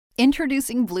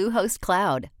Introducing Bluehost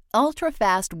Cloud,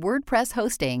 ultra-fast WordPress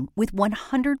hosting with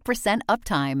 100%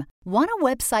 uptime. Want a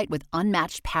website with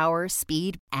unmatched power,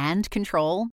 speed, and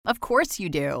control? Of course you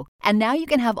do. And now you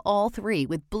can have all three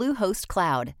with Bluehost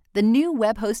Cloud, the new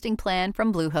web hosting plan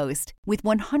from Bluehost. With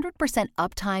 100%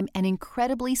 uptime and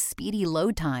incredibly speedy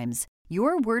load times,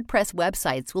 your WordPress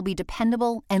websites will be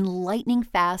dependable and lightning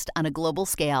fast on a global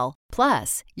scale.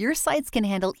 Plus, your sites can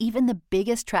handle even the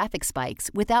biggest traffic spikes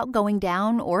without going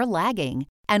down or lagging.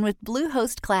 And with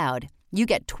Bluehost Cloud, you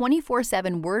get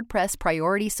 24/7 WordPress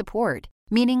priority support,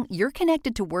 meaning you're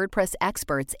connected to WordPress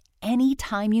experts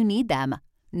anytime you need them.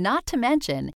 Not to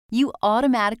mention, you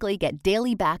automatically get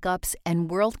daily backups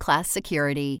and world-class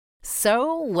security.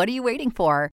 So, what are you waiting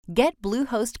for? Get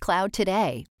Bluehost Cloud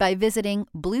today by visiting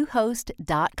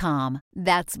Bluehost.com.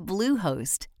 That's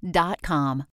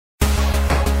Bluehost.com.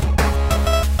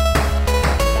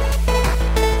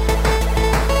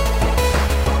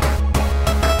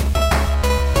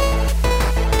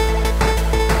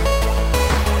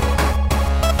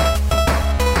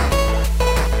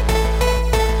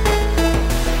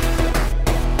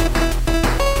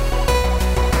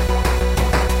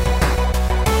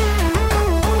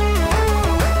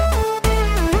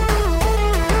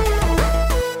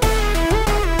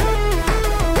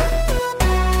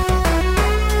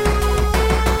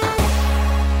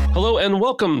 And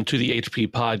welcome to the HP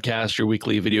Podcast, your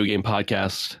weekly video game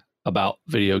podcast about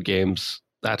video games.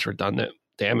 That's redundant.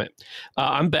 Damn it.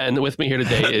 I'm Ben. With me here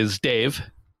today is Dave.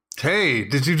 Hey,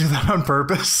 did you do that on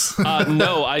purpose?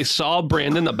 No, I saw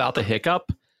Brandon about the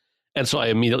hiccup, and so I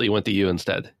immediately went to you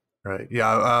instead. Right.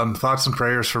 Yeah. Thoughts and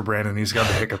prayers for Brandon. He's got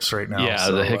the hiccups right now. Yeah,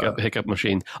 so, the hiccup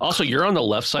machine. Also, you're on the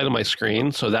left side of my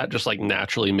screen, so that just like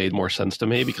naturally made more sense to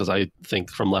me because I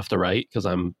think from left to right because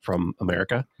I'm from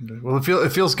America. Well,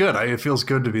 it feels good. It feels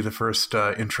good to be the first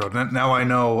intro. Now I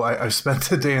know I've spent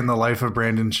the day in the life of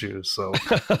Brandon's shoes. So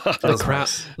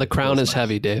the crown is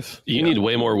heavy, Dave. You need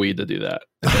way more weed to do that.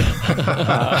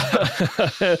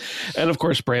 And of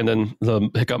course, Brandon, the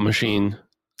hiccup machine.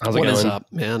 How's it going? What is up,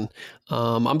 man?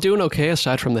 I'm doing okay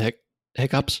aside from the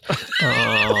hiccups.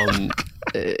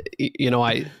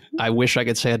 I wish I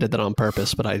could say I did that on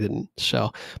purpose, but I didn't.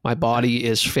 So my body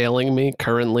is failing me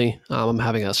currently. I'm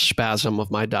having a spasm of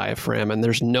my diaphragm, and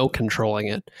there's no controlling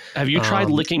it. Have you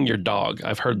tried licking your dog?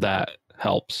 I've heard that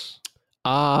helps.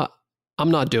 I'm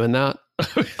not doing that.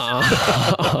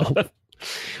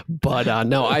 But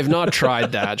no, I've not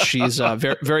tried that. She's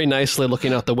very, very nicely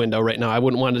looking out the window right now. I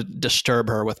wouldn't want to disturb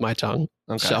her with my tongue.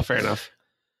 Okay, so fair enough.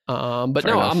 But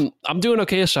fair enough. I'm doing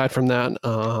okay aside from that.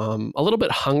 A little bit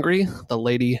hungry. The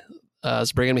lady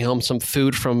is bringing me home some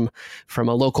food from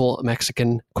a local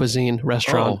Mexican cuisine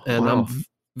restaurant, and wow. I'm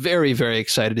very, very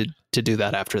excited to do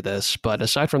that after this. But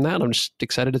aside from that, I'm just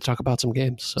excited to talk about some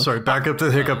games. So. Sorry, back up to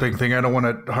the hiccuping thing. I don't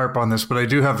want to harp on this, but I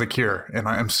do have the cure, and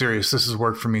I'm serious. This has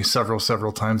worked for me several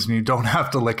times, and you don't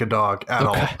have to lick a dog at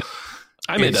all.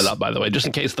 I made that up, by the way, just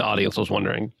in case the audience was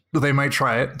wondering. They might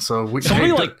try it. So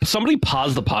somebody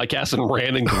paused the podcast and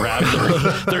ran and grabbed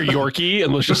their Yorkie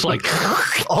and was just like,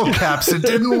 all caps. It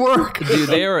didn't work. Dude,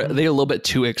 they're a little bit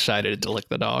too excited to lick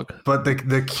the dog. But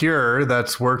the cure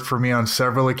that's worked for me on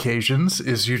several occasions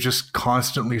is you just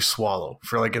constantly swallow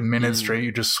for like a minute straight.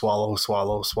 You just swallow,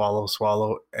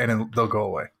 and they'll go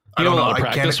away. You have a lot of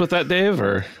practice with that, Dave,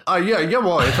 or? Yeah.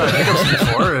 Well, I've had hiccups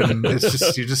before, and it's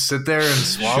just you just sit there and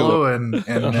swallow, and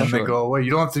then they go away. You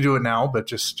don't have to do it now, but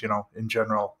just in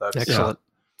general, that's excellent.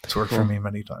 It's worked for me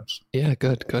many times. Yeah,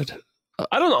 good.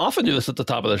 I don't often do this at the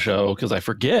top of the show because I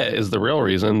forget is the real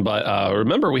reason. But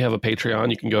remember, we have a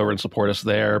Patreon. You can go over and support us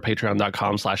there.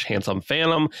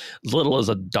 Patreon.com/handsomephantom. As little as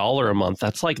 $1 a month.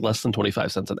 That's like less than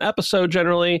 25 cents an episode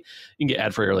generally. You can get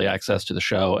ad-free early access to the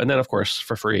show. And then, of course,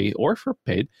 for free or for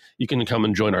paid, you can come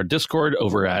and join our Discord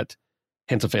over at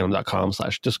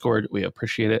handsomephantom.com/Discord. We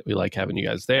appreciate it. We like having you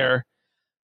guys there.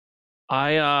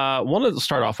 I wanted to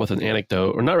start off with an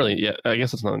anecdote, or not really. Yeah, I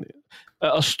guess it's not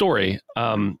a story.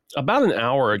 About an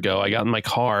hour ago, I got in my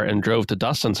car and drove to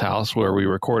Dustin's house where we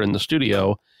record in the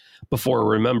studio before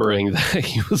remembering that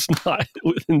he was not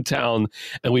in town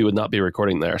and we would not be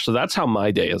recording there. So that's how my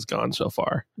day has gone so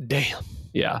far. Damn.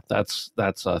 Yeah, that's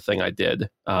a thing I did.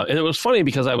 And it was funny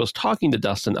because I was talking to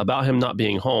Dustin about him not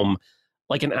being home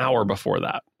like an hour before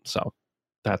that. So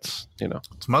that's,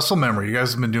 it's muscle memory. You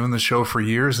guys have been doing the show for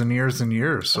years and years and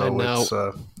years.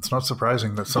 So it's not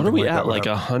surprising that something like that. What are we at?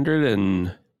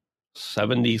 Like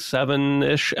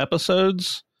 177-ish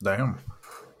episodes? Damn.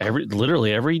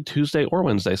 Literally every Tuesday or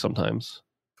Wednesday sometimes.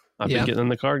 I've been getting in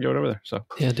the car, going over there. So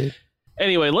yeah, dude.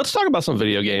 Anyway, let's talk about some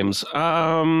video games.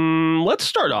 Let's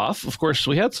start off. Of course,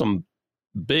 we had some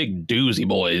big doozy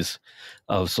boys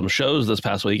of some shows this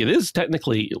past week. It is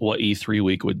technically what E3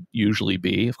 week would usually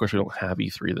be. Of course, we don't have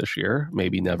E3 this year.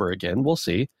 Maybe never again. We'll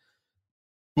see.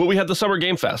 But we had the Summer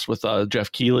Game Fest with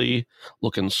Jeff Keighley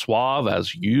looking suave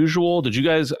as usual. Did you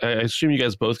guys, I assume you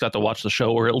guys both got to watch the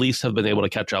show, or at least have been able to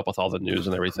catch up with all the news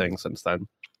and everything since then?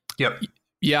 Yep.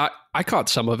 Yeah, I caught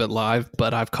some of it live,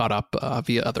 but I've caught up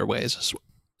via other ways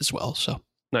as well. So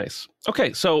nice.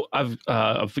 Okay, so I've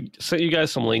sent you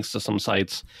guys some links to some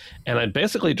sites, and I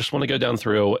basically just want to go down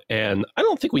through, and I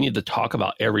don't think we need to talk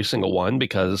about every single one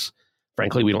because,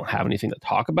 frankly, we don't have anything to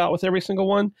talk about with every single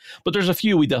one, but there's a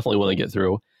few we definitely want to get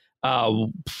through.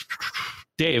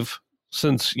 Dave,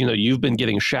 since you've been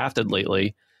getting shafted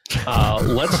lately,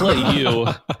 let's let you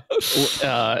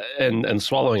and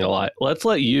swallowing a lot. Let's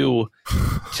let you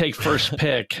take first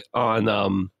pick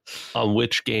on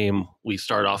which game we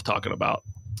start off talking about.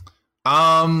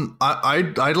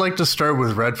 I'd like to start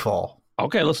with Redfall.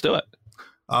 Okay, let's do it.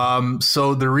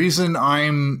 So the reason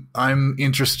I'm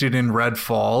interested in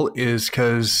Redfall is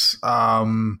because I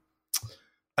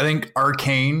think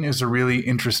Arcane is a really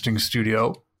interesting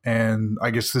studio, and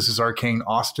I guess this is Arcane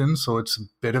Austin, so it's a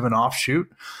bit of an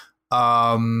offshoot.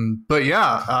 But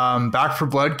yeah, Back 4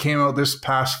 Blood came out this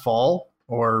past fall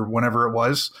or whenever it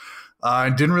was.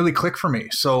 It didn't really click for me.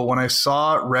 So when I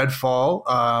saw Redfall,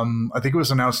 I think it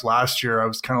was announced last year, I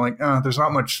was kind of like, there's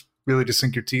not much really to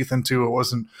sink your teeth into. It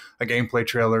wasn't a gameplay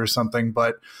trailer or something,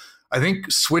 but I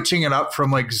think switching it up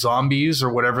from like zombies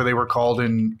or whatever they were called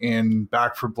in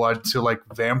Back 4 Blood to like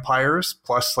vampires,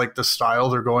 plus like the style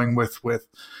they're going with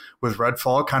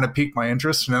Redfall kind of piqued my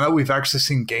interest. And now that we've actually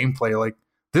seen gameplay, like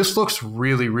this looks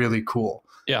really, really cool.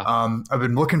 Yeah. I've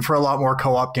been looking for a lot more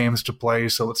co-op games to play,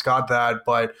 so it's got that,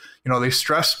 but they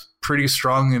stress pretty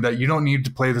strongly that you don't need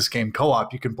to play this game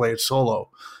co-op. You can play it solo.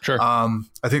 Sure. I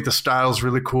think the style's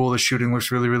really cool. The shooting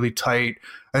looks really, really tight.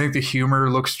 I think the humor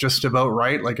looks just about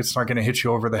right. Like it's not going to hit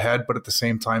you over the head, but at the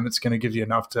same time, it's going to give you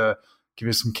enough to give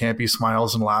you some campy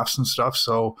smiles and laughs and stuff.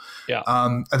 So yeah.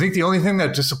 I think the only thing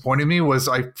that disappointed me was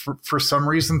I, for some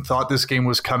reason, thought this game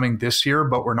was coming this year,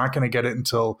 but we're not going to get it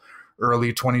until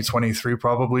early 2023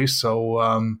 probably. So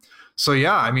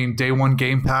yeah, I mean, day one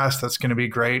Game Pass, that's going to be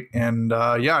great. And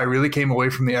yeah, I really came away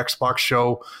from the Xbox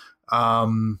show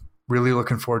really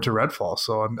looking forward to Redfall.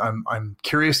 So I'm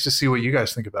curious to see what you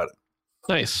guys think about it.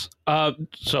 Nice.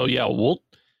 So yeah, we'll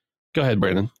go ahead,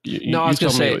 Brandon. I was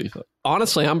going to say,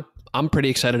 honestly, I'm pretty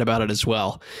excited about it as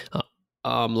well.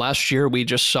 Last year we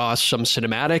just saw some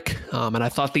cinematic, and I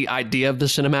thought the idea of the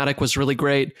cinematic was really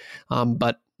great.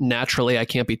 But naturally, I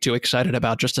can't be too excited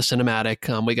about just a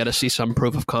cinematic. We got to see some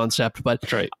proof of concept, but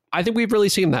that's right. I think we've really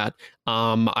seen that.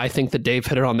 I think that Dave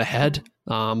hit it on the head,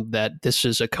 that this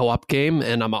is a co-op game,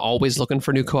 and I'm always looking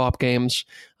for new co-op games,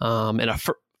 and a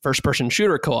first-person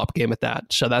shooter co-op game at that.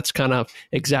 So that's kind of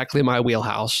exactly my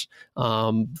wheelhouse.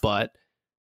 But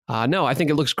no, I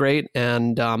think it looks great,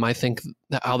 and I think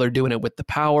how they're doing it with the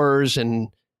powers, and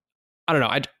I don't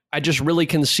know, I just really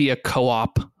can see a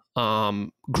co-op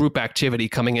group activity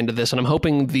coming into this, and I'm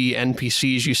hoping the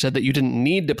NPCs, you said that you didn't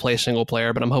need to play single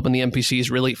player, but I'm hoping the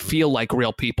NPCs really feel like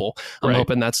real people. I'm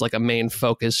hoping that's like a main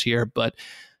focus here, but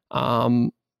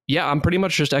yeah, I'm pretty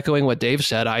much just echoing what Dave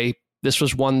said. This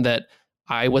was one that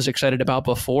I was excited about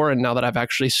before, and now that I've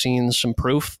actually seen some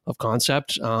proof of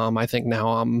concept, I think now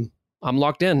I'm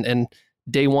locked in. And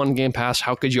day one Game Pass,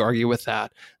 how could you argue with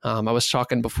that? I was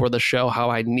talking before the show how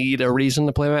I need a reason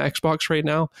to play my Xbox right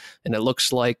now, and it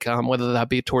looks like whether that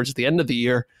be towards the end of the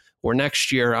year or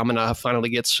next year, I'm gonna finally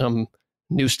get some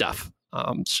new stuff.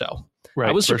 So right,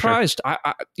 I was surprised. Sure.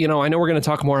 I know we're going to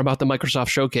talk more about the Microsoft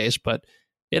Showcase, but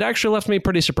it actually left me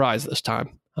pretty surprised this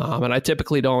time, and I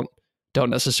typically don't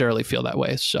necessarily feel that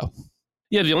way. So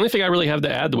yeah, the only thing I really have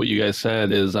to add to what you guys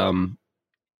said is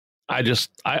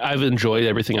I've enjoyed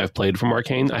everything I've played from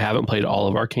Arcane. I haven't played all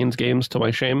of Arcane's games, to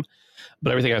my shame,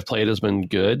 but everything I've played has been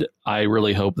good. I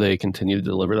really hope they continue to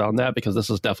deliver on that, because this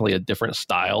is definitely a different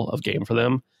style of game for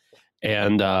them.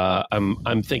 And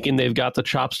I'm thinking they've got the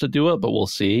chops to do it, but we'll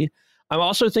see. I'm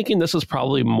also thinking this is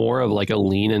probably more of like a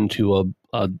lean into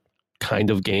a kind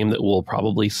of game that will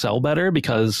probably sell better,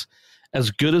 because as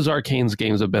good as Arcane's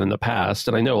games have been in the past,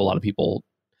 and I know a lot of people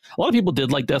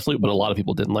did like Deathloop, but a lot of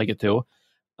people didn't like it too.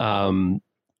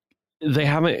 They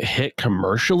haven't hit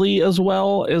commercially as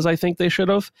well as I think they should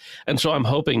have. And so I'm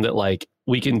hoping that like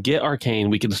we can get Arcane,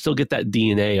 we can still get that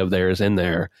DNA of theirs in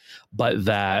there, but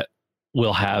that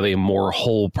we'll have a more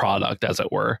whole product, as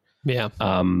it were. Yeah.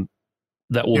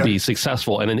 That will be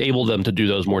successful and enable them to do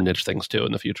those more niche things too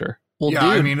in the future. Well, yeah,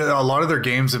 I mean, a lot of their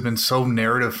games have been so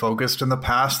narrative focused in the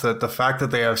past that the fact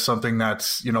that they have something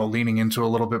that's, leaning into a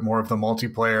little bit more of the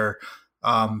multiplayer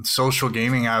social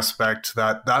gaming aspect,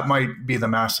 that might be the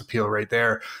mass appeal right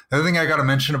there. The other thing I got to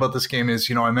mention about this game is,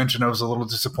 I mentioned I was a little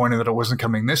disappointed that it wasn't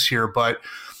coming this year, but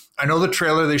I know the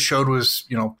trailer they showed was,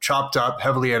 chopped up,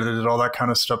 heavily edited, all that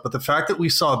kind of stuff. But the fact that we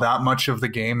saw that much of the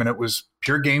game and it was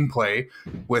pure gameplay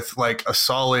with like a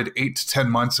solid 8 to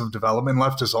 10 months of development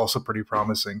left is also pretty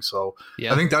promising. So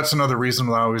I think that's another reason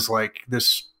why I was like,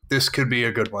 this could be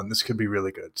a good one. This could be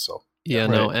really good. So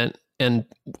And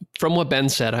from what Ben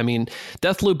said, I mean,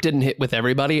 Deathloop didn't hit with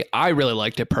everybody. I really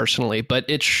liked it personally, but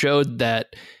it showed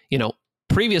that,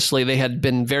 previously they had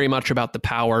been very much about the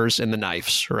powers and the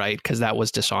knives, right? Because that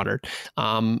was Dishonored.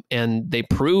 And they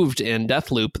proved in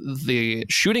Deathloop, the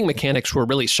shooting mechanics were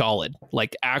really solid,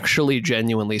 like actually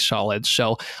genuinely solid.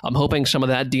 So I'm hoping some of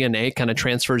that DNA kind of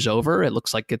transfers over. It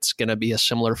looks like it's going to be a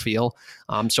similar feel.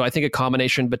 So I think a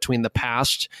combination between the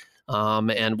past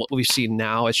and what we've seen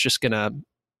now, it's just going to,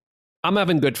 I'm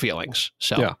having good feelings.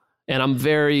 So, yeah. And I'm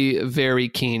very, very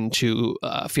keen to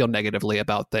feel negatively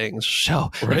about things.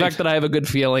 So the fact that I have a good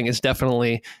feeling is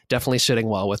definitely sitting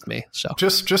well with me. So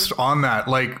just on that,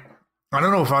 like, I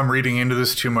don't know if I'm reading into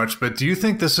this too much, but do you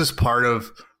think this is part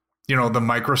of, the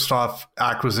Microsoft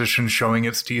acquisition showing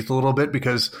its teeth a little bit?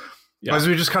 Because as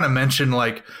we just kind of mentioned,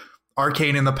 like,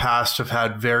 Arcane in the past have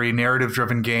had very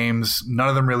narrative-driven games. None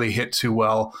of them really hit too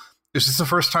well. This is the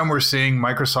first time we're seeing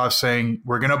Microsoft saying,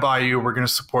 we're going to buy you, we're going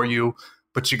to support you,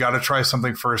 but you got to try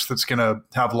something first that's going to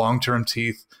have long-term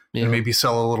teeth and maybe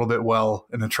sell a little bit well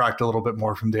and attract a little bit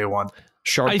more from day one.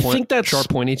 Sharp,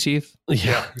 pointy teeth.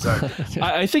 Yeah, exactly.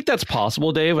 I think that's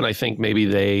possible, Dave, and I think maybe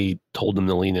they told them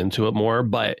to lean into it more,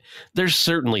 but there's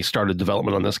certainly started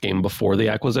development on this game before the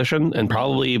acquisition, and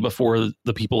probably before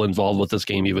the people involved with this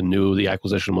game even knew the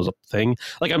acquisition was a thing.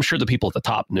 Like, I'm sure the people at the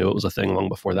top knew it was a thing long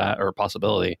before that, or a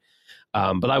possibility.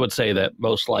 But I would say that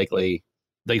most likely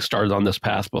they started on this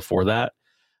path before that.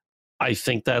 I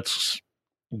think that's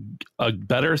a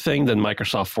better thing than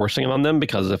Microsoft forcing it on them,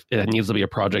 because if it needs to be a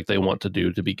project they want to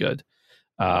do to be good.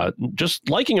 Just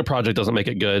liking a project doesn't make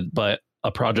it good, but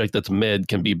a project that's mid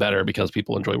can be better because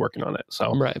people enjoy working on it.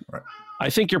 So right. I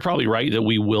think you're probably right that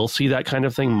we will see that kind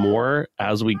of thing more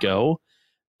as we go.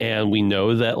 And we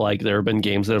know that, like, there have been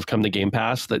games that have come to Game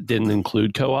Pass that didn't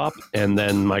include co-op. And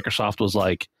then Microsoft was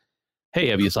like, hey,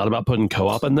 have you thought about putting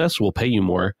co-op in this? We'll pay you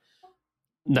more.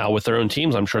 Now with their own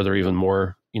teams, I'm sure they're even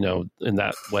more, in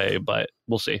that way, but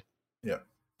we'll see. Yeah.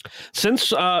 Since,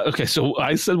 so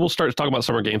I said we'll start talking about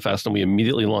Summer Game Fest, and we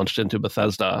immediately launched into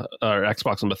Bethesda, or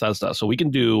Xbox and Bethesda. So we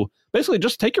can do, basically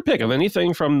just take your pick of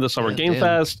anything from the Summer Game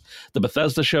Fest, the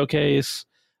Bethesda Showcase,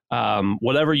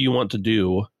 whatever you want to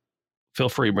do. Feel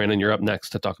free, Brandon, you're up next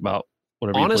to talk about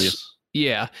whatever you please.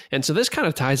 Yeah. And so this kind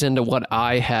of ties into what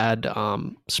I had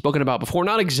spoken about before.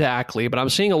 Not exactly, but I'm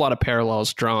seeing a lot of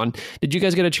parallels drawn. Did you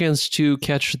guys get a chance to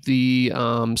catch the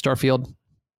Starfield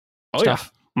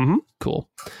stuff? Yeah. Mm-hmm. Cool.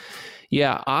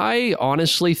 Yeah, I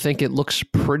honestly think it looks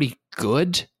pretty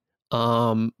good.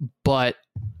 But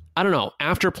I don't know.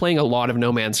 After playing a lot of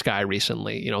No Man's Sky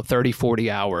recently, 30,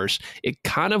 40 hours, it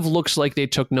kind of looks like they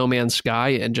took No Man's Sky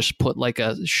and just put like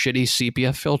a shitty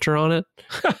sepia filter on it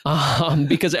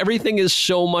because everything is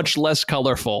so much less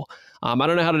colorful. I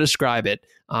don't know how to describe it.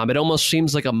 It almost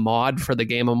seems like a mod for the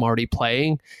game I'm already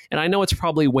playing. And I know it's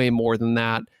probably way more than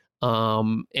that.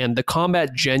 And the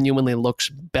combat genuinely looks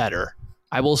better.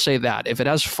 I will say that. If it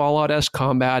has Fallout-esque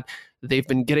combat, they've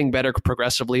been getting better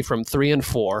progressively from 3 and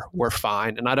 4. We're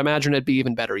fine. And I'd imagine it'd be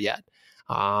even better yet.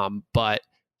 But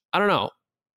I don't know.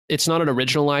 It's not an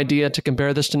original idea to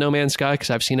compare this to No Man's Sky because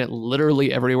I've seen it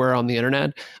literally everywhere on the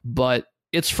internet, but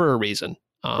it's for a reason.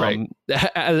 Right.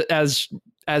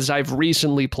 As I've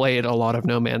recently played a lot of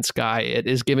No Man's Sky, it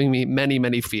is giving me many,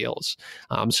 many feels.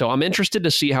 So I'm interested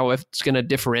to see how it's going to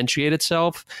differentiate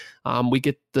itself. We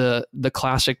get the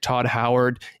classic Todd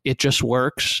Howard, it just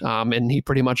works. And he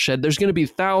pretty much said there's going to be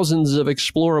thousands of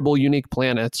explorable unique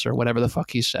planets or whatever the fuck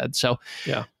he said. So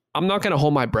yeah, I'm not going to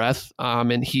hold my breath.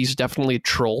 And he's definitely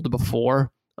trolled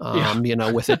before.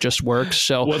 With it just works.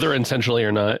 So whether intentionally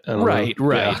or not. Right.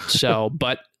 Yeah. So,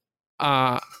 but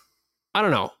I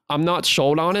don't know. I'm not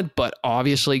sold on it, but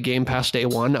obviously Game Pass day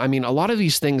one. I mean, a lot of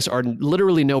these things are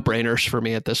literally no-brainers for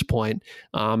me at this point.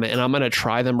 And I'm going to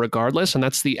try them regardless. And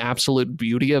that's the absolute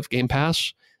beauty of Game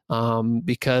Pass.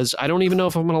 Because I don't even know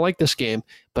if I'm going to like this game,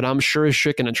 but I'm sure as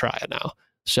shit going to try it now.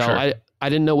 So sure. I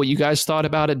didn't know what you guys thought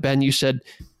about it. Ben, you said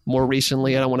more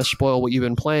recently, I don't want to spoil what you've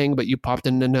been playing, but you popped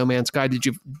into No Man's Sky. Did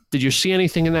you see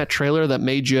anything in that trailer that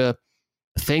made you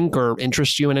think or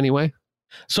interest you in any way?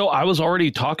 So I was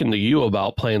already talking to you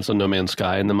about playing some No Man's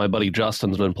Sky, and then my buddy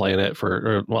Justin's been playing it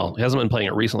he hasn't been playing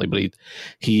it recently, but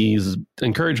he's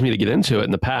encouraged me to get into it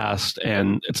in the past.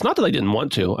 And it's not that I didn't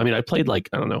want to. I mean, I played 4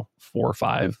 or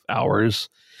 5 hours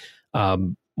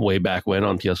way back when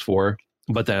on PS4,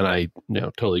 but then I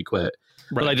totally quit.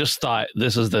 Right. But I just thought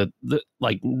this is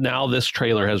now this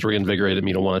trailer has reinvigorated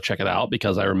me to want to check it out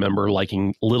because I remember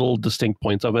liking little distinct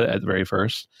points of it at the very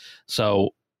first.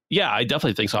 So yeah, I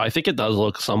definitely think so. I think it does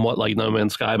look somewhat like No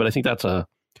Man's Sky, but I think that's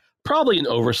probably an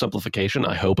oversimplification.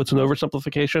 I hope it's an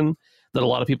oversimplification that a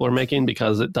lot of people are making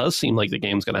because it does seem like the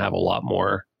game's going to have a lot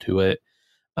more to it.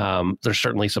 There's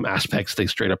certainly some aspects they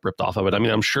straight up ripped off of it. I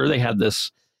mean, I'm sure they had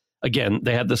this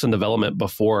in development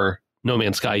before No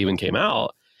Man's Sky even came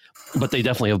out, but they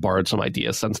definitely have borrowed some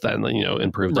ideas since then,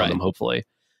 improved on them, hopefully.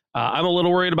 I'm a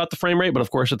little worried about the frame rate, but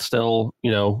of course it's still,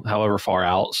 however far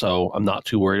out. So I'm not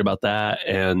too worried about that.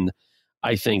 And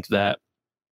I think that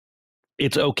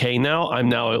it's okay now. I'm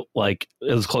now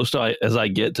as close to as I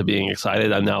get to being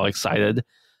excited. I'm now excited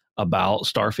about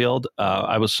Starfield.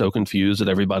 I was so confused at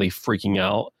everybody freaking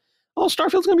out. Oh,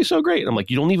 Starfield's going to be so great. And I'm like,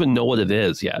 you don't even know what it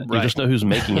is yet. Right. You just know who's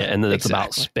making it. And then it's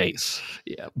about space.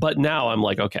 Yeah. But now I'm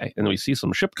like, okay. And we see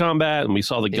some ship combat and we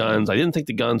saw the guns. I didn't think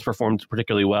the guns performed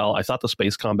particularly well. I thought the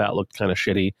space combat looked kind of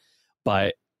shitty.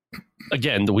 But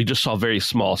again, we just saw very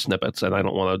small snippets and I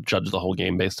don't want to judge the whole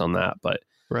game based on that. But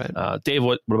right. Dave,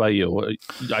 what about you?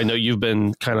 I know you've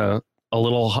been kind of a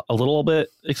little bit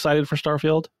excited for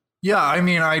Starfield. Yeah, I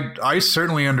mean, I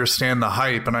certainly understand the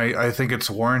hype, and I think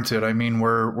it's warranted. I mean,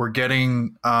 we're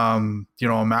getting a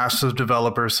massive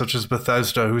developer such as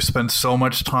Bethesda who spent so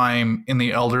much time in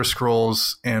the Elder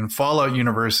Scrolls and Fallout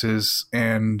universes,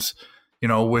 and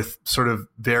with sort of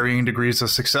varying degrees of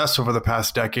success over the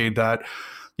past decade that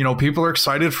people are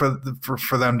excited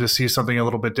for them to see something a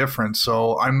little bit different.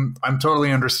 So I'm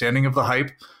totally understanding of the hype.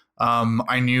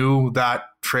 I knew that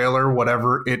trailer,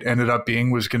 whatever it ended up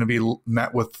being, was going to be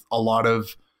met with a lot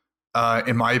of,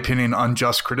 in my opinion,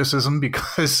 unjust criticism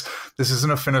because this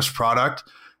isn't a finished product.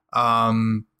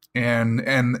 And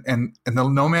the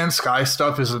No Man's Sky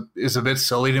stuff is a bit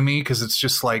silly to me because it's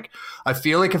just like, I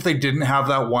feel like if they didn't have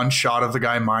that one shot of the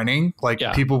guy mining,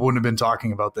 people wouldn't have been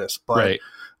talking about this. But right.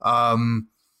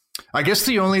 I guess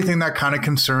the only thing that kind of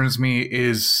concerns me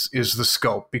is the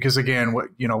scope, because again,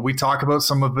 we talk about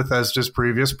some of Bethesda's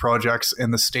previous projects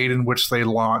and the state in which they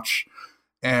launch,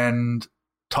 and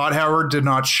Todd Howard did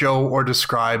not show or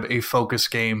describe a focus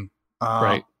game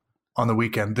right. on the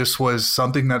weekend. This was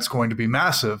something that's going to be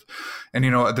massive, and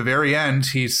at the very end,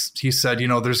 he said,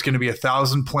 there's going to be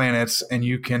 1,000 planets, and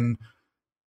you can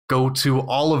go to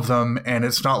all of them, and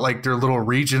it's not like they're little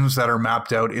regions that are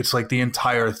mapped out; it's like the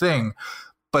entire thing.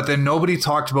 But then nobody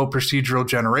talked about procedural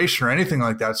generation or anything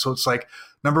like that. So it's like,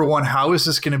 number one, how is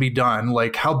this going to be done?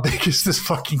 Like, how big is this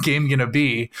fucking game going to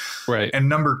be? Right. And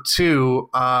number two,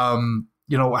 how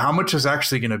much is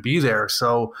actually going to be there?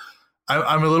 So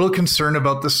I'm a little concerned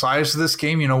about the size of this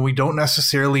game. We don't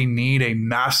necessarily need a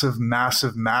massive,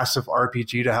 massive, massive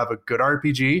RPG to have a good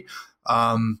RPG.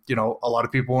 A lot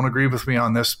of people won't agree with me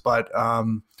on this, but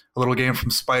a little game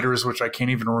from Spiders, which I can't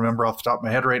even remember off the top of my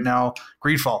head right now.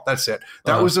 Greedfall, that's it.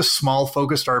 That was a small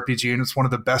focused RPG, and it's one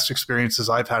of the best experiences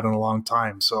I've had in a long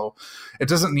time. So it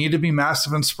doesn't need to be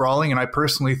massive and sprawling, and I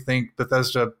personally think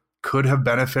Bethesda could have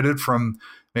benefited from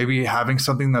maybe having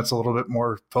something that's a little bit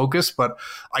more focused. But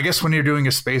I guess when you're doing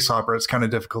a space opera, it's kind of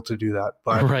difficult to do that.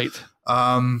 But right.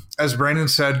 As Brandon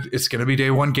said, it's going to be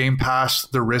day one Game Pass.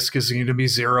 The risk is going to be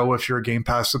zero if you're a Game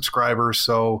Pass subscriber.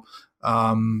 So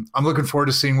I'm looking forward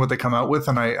to seeing what they come out with,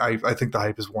 and I think the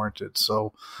hype is warranted.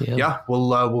 So yeah,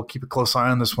 we'll keep a close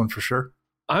eye on this one for sure.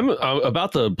 I'm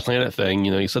about the planet thing.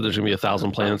 You said there's gonna be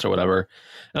 1,000 planets or whatever,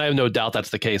 and I have no doubt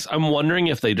that's the case. I'm wondering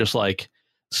if they just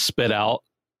spit out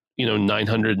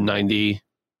 990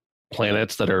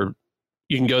 planets that are,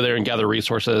 you can go there and gather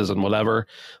resources and whatever,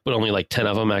 but only 10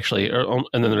 of them actually, and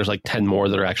then there's 10 more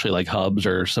that are actually hubs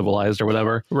or civilized or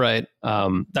whatever. Right.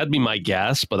 That'd be my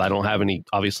guess, but I don't have any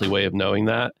obviously way of knowing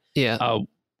that. Yeah.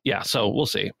 Yeah. So we'll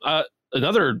see.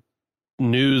 Another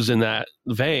news in that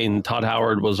vein, Todd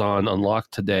Howard was on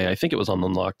Unlocked today. I think it was on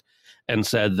Unlocked, and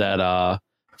said that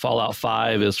Fallout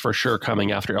 5 is for sure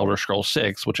coming after Elder Scrolls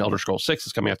 6, which Elder Scrolls 6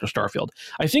 is coming after Starfield.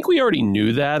 I think we already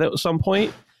knew that at some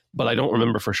point, but I don't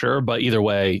remember for sure. But either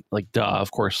way, of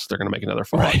course they're going to make another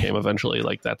Fallout game eventually.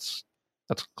 That's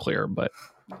clear. But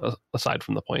aside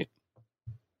from the point.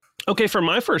 Okay, for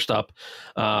my first up,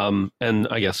 and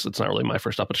I guess it's not really my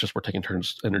first up, it's just we're taking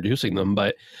turns introducing them.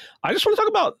 But I just want to talk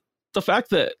about the fact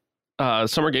that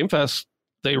Summer Game Fest,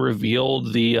 they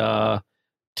revealed the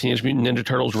Teenage Mutant Ninja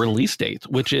Turtles release date,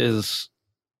 which is,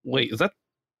 is that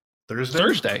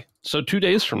Thursday. So 2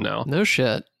 days from now. No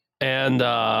shit. And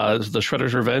the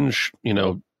Shredder's Revenge,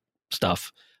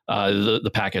 stuff,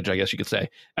 the package, I guess you could say.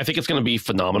 I think it's going to be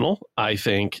phenomenal. I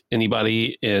think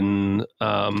anybody within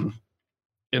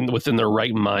their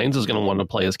right minds is going to want to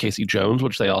play as Casey Jones,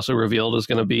 which they also revealed is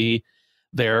going to be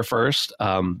there first.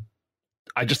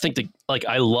 I just think that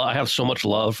I have so much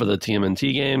love for the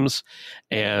TMNT games,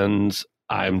 and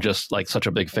I'm just such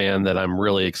a big fan that I'm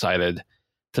really excited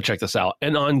to check this out.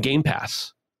 And on Game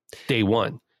Pass, day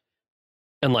one.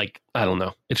 And I don't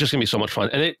know, it's just gonna be so much fun.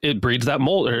 And it breeds that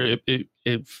mold, or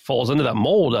it falls into that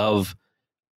mold of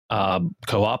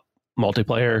co-op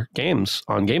multiplayer games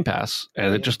on Game Pass.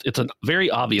 And it's a very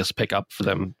obvious pickup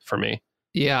for me.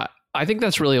 Yeah. I think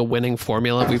that's really a winning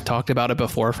formula. We've talked about it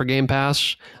before for Game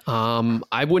Pass.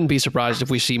 I wouldn't be surprised if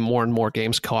we see more and more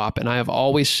games co-op. And I have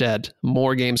always said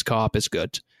more games co-op is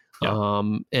good. Yeah.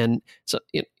 And so,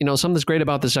 something that's great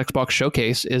about this Xbox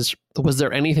showcase is, was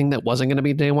there anything that wasn't going to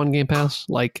be day one Game Pass?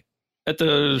 At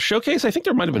the showcase, I think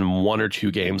there might have been 1 or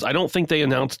 2 games. I don't think they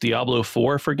announced Diablo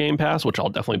 4 for Game Pass, which I'll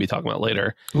definitely be talking about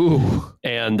later. Ooh.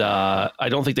 And I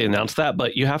don't think they announced that,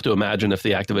 but you have to imagine if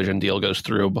the Activision deal goes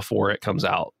through before it comes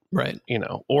out, right?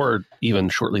 Or even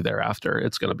shortly thereafter,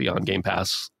 it's going to be on Game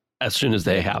Pass as soon as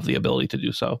they have the ability to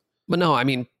do so. But no, I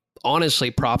mean,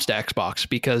 honestly, props to Xbox,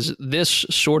 because this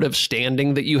sort of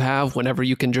standing that you have whenever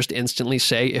you can just instantly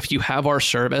say, if you have our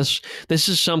service, this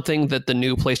is something that the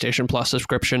new PlayStation Plus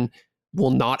subscription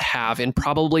will not have, and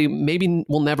probably maybe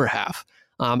will never have.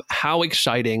 How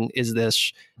exciting is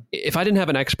this? If I didn't have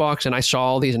an Xbox and I saw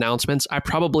all these announcements, I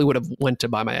probably would have went to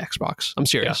buy my Xbox. I'm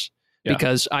serious. Yeah.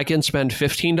 Because I can spend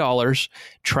 $15,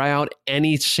 try out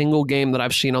any single game that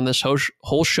I've seen on this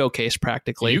whole showcase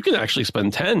practically. You can actually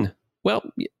spend 10. Well,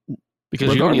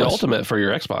 because you need Ultimate for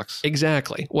your Xbox.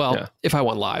 Exactly. Well, if I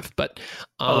want live, but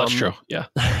that's true. Yeah,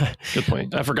 good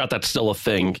point. I forgot that's still a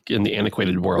thing in the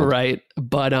antiquated world, right?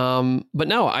 But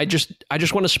no, I just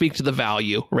want to speak to the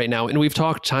value right now, and we've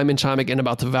talked time and time again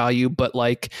about the value, but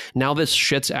now this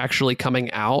shit's actually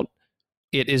coming out.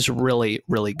 It is really,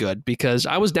 really good, because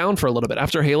I was down for a little bit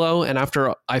after Halo, and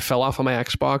after I fell off on my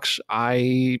Xbox,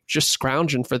 I just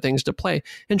scrounging for things to play.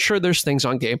 And sure, there's things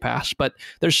on Game Pass, but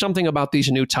there's something about these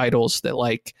new titles that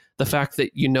the fact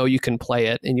that you can play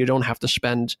it and you don't have to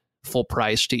spend full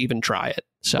price to even try it.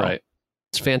 So right.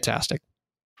 It's fantastic.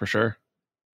 For sure.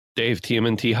 Dave,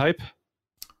 TMNT hype?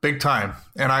 Big time.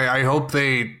 And I hope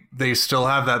they still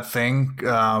have that thing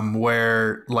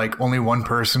where only one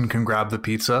person can grab the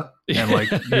pizza, and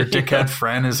your dickhead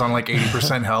friend is on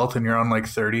 80% health and you're on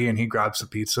 30 and he grabs the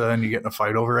pizza and you get in a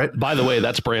fight over it. By the way,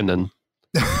 that's Brandon.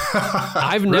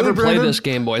 I've never played this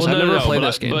game, boys. I've never played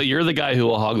this game. But you're the guy who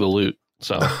will hog the loot,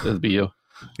 so it'd be you.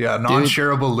 Yeah,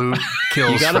 non-shareable loot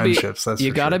kills friendships.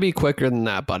 You got to be quicker than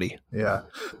that, buddy. Yeah.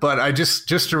 But I just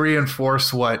to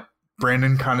reinforce what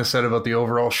Brandon kind of said about the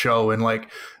overall show, and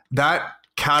that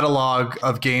catalog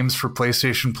of games for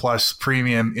PlayStation Plus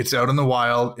Premium, it's out in the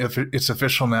wild. If it's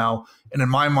official now, and in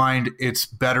my mind, it's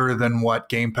better than what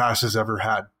Game Pass has ever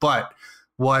had. But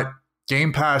what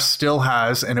Game Pass still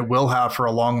has, and it will have for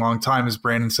a long, long time, as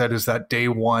Brandon said, is that day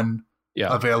one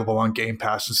available on Game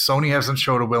Pass. And Sony hasn't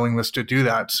showed a willingness to do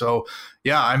that. So,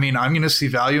 yeah, I mean, I'm going to see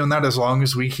value in that as long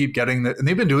as we keep getting that. And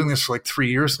they've been doing this for 3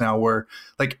 years now, where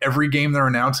every game they're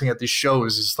announcing at these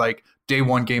shows is day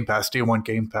one Game Pass, day one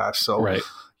Game Pass. So, right.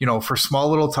 For small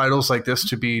little titles like this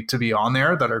to be on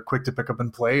there that are quick to pick up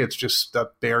and play, it's just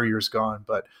that barrier's gone.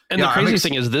 But the crazy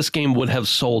thing is, this game would have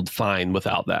sold fine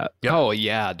without that. Yep. Oh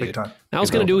yeah, dude. Now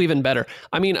it's going to do even better.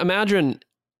 I mean, imagine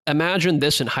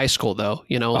this in high school, though.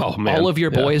 All of your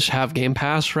boys have Game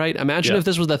Pass, right? Imagine if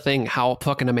this was the thing, how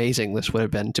fucking amazing this would have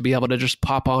been to be able to just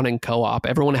pop on and co-op.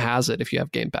 Everyone has it if you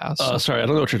have Game Pass. Sorry, I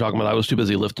don't know what you're talking about. I was too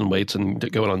busy lifting weights and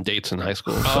going on dates in high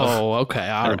school. So oh, okay.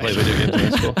 I didn't play video games in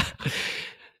high school.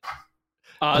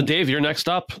 Dave, you're next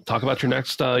up. Talk about your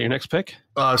next pick.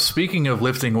 Speaking of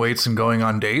lifting weights and going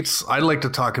on dates, I'd like to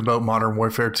talk about Modern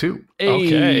Warfare 2.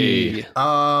 Okay.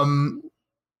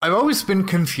 I've always been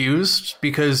confused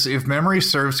because if memory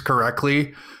serves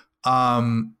correctly,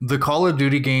 the Call of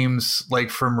Duty games,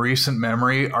 from recent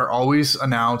memory, are always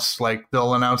announced,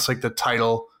 they'll announce the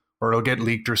title, or it'll get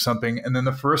leaked or something, and then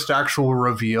the first actual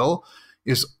reveal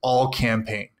is all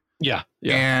campaign. Yeah.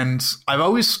 And I've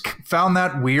always found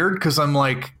that weird, because I'm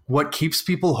what keeps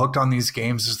people hooked on these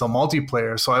games is the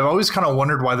multiplayer. So I've always kind of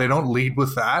wondered why they don't lead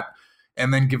with that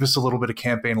and then give us a little bit of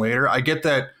campaign later. I get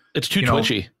that it's too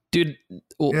twitchy. Dude,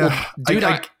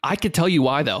 I could tell you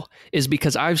why, though, is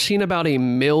because I've seen about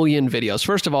 1 million videos.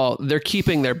 First of all, they're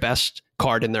keeping their best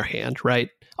card in their hand, right?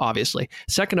 Obviously.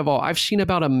 Second of all, I've seen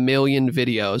about 1 million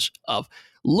videos of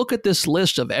look at this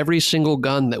list of every single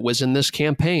gun that was in this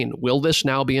campaign. Will this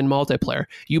now be in multiplayer?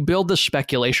 You build the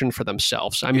speculation for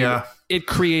themselves. I mean, it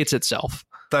creates itself.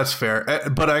 That's fair.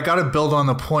 But I got to build on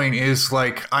the point is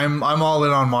like, I'm all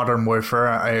in on Modern Warfare.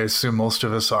 I assume most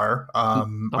of us are.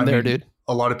 I'm there, dude.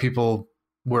 A lot of people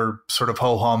were sort of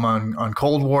ho-hum on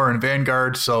Cold War and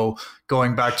Vanguard. So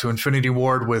going back to Infinity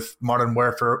Ward with Modern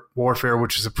Warfare,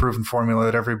 which is a proven formula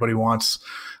that everybody wants.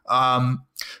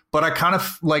 But I kind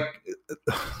of like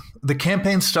the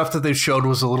campaign stuff that they showed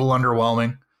was a little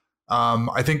underwhelming.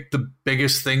 I think the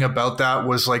biggest thing about that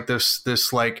was like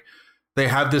this like they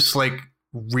had this like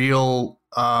real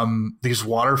these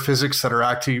water physics that are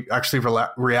actually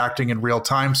reacting in real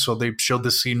time. So they showed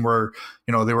the scene where,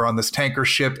 you know, they were on this tanker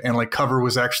ship and like cover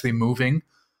was actually moving.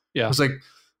 Yeah. I was like,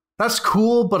 that's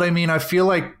cool. But I mean, I feel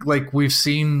like we've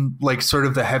seen like sort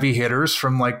of the heavy hitters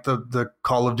from like the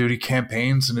Call of Duty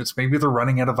campaigns, and it's maybe they're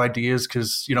running out of ideas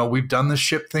because, you know, we've done the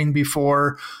ship thing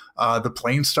before. The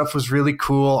plane stuff was really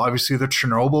cool. Obviously the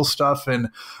Chernobyl stuff. And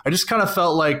I just kind of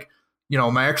felt like, you know,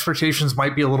 my expectations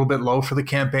might be a little bit low for the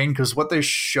campaign because what they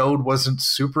showed wasn't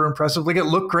super impressive. Like it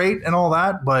looked great and all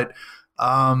that, but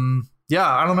yeah,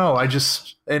 I don't know.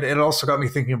 It also got me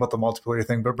thinking about the multiplayer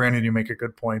thing, but Brandon, you make a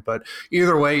good point. But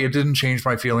either way, it didn't change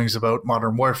my feelings about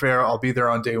Modern Warfare. I'll be there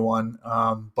on day one.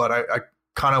 But I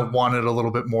kind of wanted a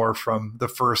little bit more from the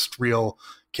first real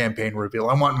campaign reveal.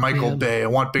 I want Michael Bay. I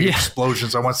want big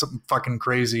explosions. I want something fucking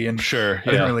crazy. And I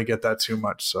didn't really get that too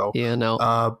much. So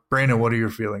Brandon, what are your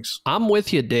feelings? I'm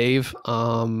with you, Dave.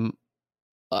 I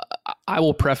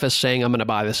will preface saying I'm going to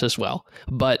buy this as well,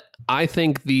 but I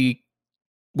think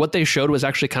what they showed was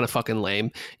actually kind of fucking lame.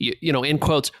 You know, in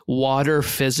quotes, water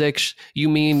physics. You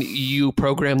mean you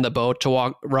program the boat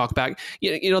to rock back?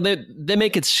 You know, they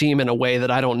make it seem in a way that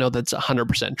I don't know that's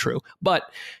 100% true, but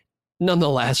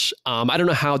nonetheless, I don't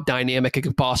know how dynamic it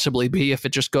could possibly be if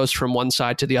it just goes from one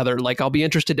side to the other. Like, I'll be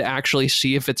interested to actually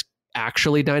see if it's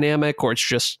actually dynamic or it's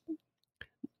just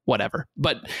whatever.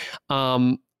 But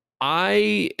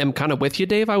I am kind of with you,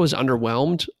 Dave. I was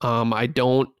underwhelmed. I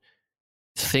don't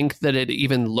think that it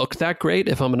even looked that great,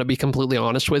 if I'm going to be completely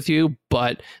honest with you.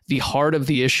 But the heart of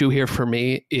the issue here for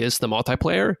me is the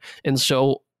multiplayer. And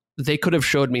so they could have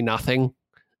showed me nothing,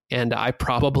 and I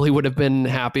probably would have been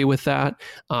happy with that.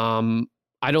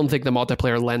 I don't think the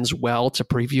multiplayer lends well to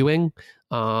previewing.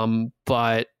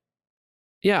 But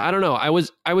yeah, I don't know. I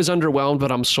was underwhelmed, but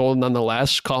I'm sold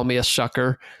nonetheless. Call me a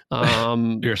sucker. You're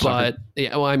a sucker. But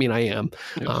yeah, well, I mean, I am.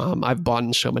 Yeah. I've bought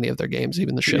in so many of their games,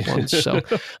 even the shit ones. So,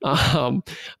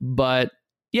 but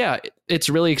yeah, it's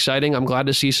really exciting. I'm glad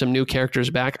to see some new characters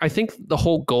back. I think the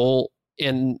whole goal,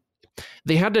 and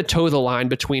they had to toe the line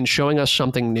between showing us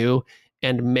something new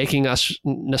and making us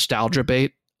nostalgia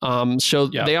bait. They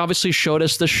obviously showed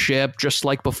us the ship just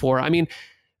like before. I mean,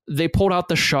 they pulled out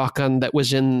the shotgun that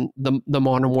was in the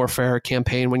Modern Warfare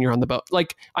campaign when you're on the boat.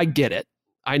 Like, I get it.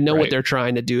 I know what they're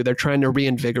trying to do. They're trying to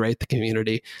reinvigorate the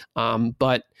community.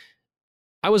 But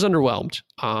I was underwhelmed.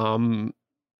 And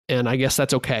I guess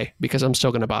that's okay because I'm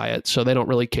still going to buy it. So they don't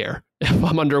really care if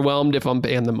I'm underwhelmed, if I'm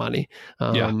paying the money.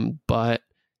 But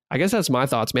I guess that's my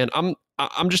thoughts, man.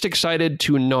 I'm just excited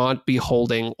to not be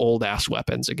holding old ass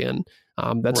weapons again.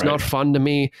 That's not fun to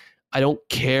me. I don't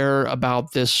care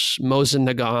about this Mosin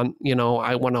Nagant. You know,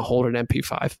 I want to hold an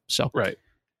MP5. So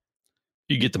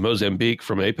you get the Mozambique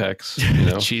from Apex. You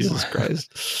know? Jesus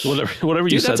Christ. Whatever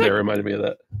you said there reminded me of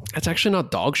that. That's actually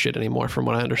not dog shit anymore, from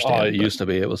what I understand. Oh, it used to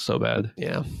be. It was so bad.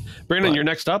 Yeah. Brandon, you're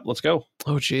next up. Let's go.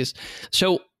 Oh, geez.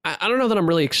 So I don't know that I'm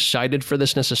really excited for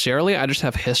this necessarily. I just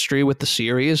have history with the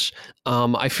series.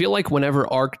 I feel like whenever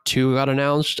Arc 2 got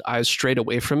announced, I strayed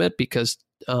away from it because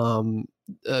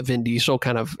Vin Diesel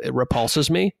kind of repulses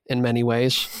me in many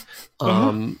ways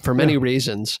for many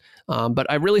reasons. But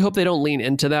I really hope they don't lean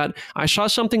into that. I saw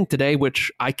something today,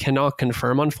 which I cannot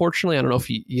confirm, unfortunately. I don't know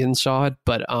if Ian saw it,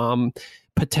 but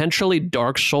potentially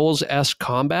Dark Souls-esque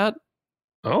combat.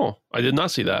 Oh, I did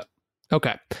not see that.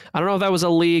 Okay. I don't know if that was a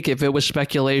leak, if it was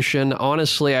speculation.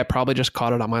 Honestly, I probably just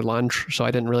caught it on my lunch, so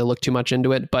I didn't really look too much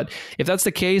into it. But if that's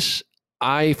the case,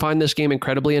 I find this game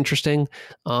incredibly interesting.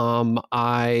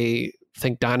 I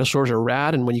think dinosaurs are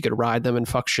rad, and when you could ride them and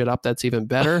fuck shit up, that's even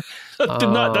better. That's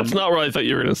not what I thought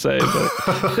you were going to say.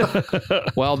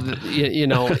 But. Well, you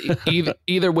know,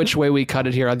 either which way we cut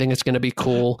it here, I think it's going to be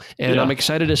cool. And I'm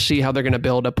excited to see how they're going to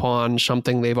build upon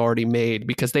something they've already made,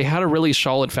 because they had a really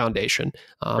solid foundation.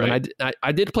 And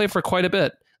I did play for quite a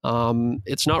bit.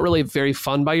 It's not really very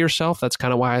fun by yourself. That's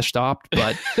kind of why I stopped.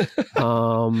 But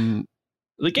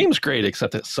the game's great,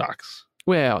 except it sucks.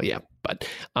 Well, yeah. But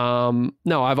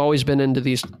no, I've always been into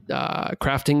these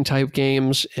crafting type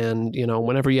games. And,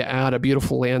 whenever you add a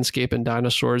beautiful landscape and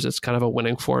dinosaurs, it's kind of a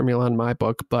winning formula in my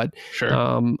book. But sure.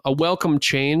 A welcome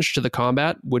change to the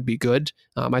combat would be good.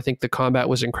 I think the combat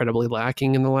was incredibly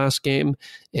lacking in the last game.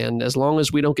 And as long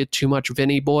as we don't get too much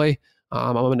Vinny boy,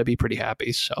 I'm going to be pretty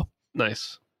happy. So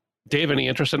nice. Dave, any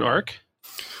interest in Ark?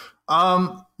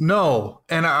 No.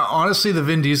 And honestly, the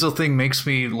Vin Diesel thing makes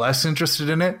me less interested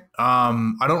in it.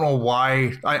 I don't know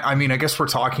why. I mean, I guess we're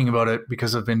talking about it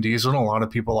because of Vin Diesel, and a lot of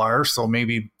people are. So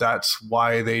maybe that's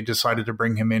why they decided to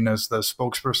bring him in as the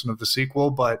spokesperson of the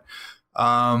sequel. But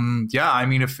yeah, I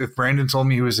mean, if Brandon told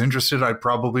me he was interested, I'd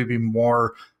probably be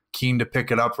more keen to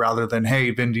pick it up rather than,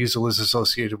 hey, Vin Diesel is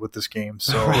associated with this game.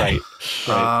 So right.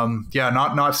 Yeah,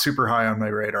 not super high on my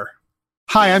radar.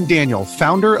 Hi, I'm Daniel,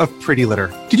 founder of Pretty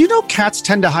Litter. Did you know cats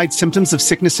tend to hide symptoms of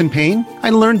sickness and pain? I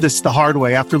learned this the hard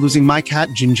way after losing my cat,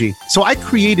 Gingy. So I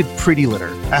created Pretty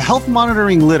Litter, a health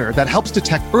monitoring litter that helps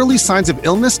detect early signs of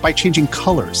illness by changing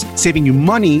colors, saving you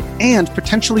money and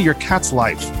potentially your cat's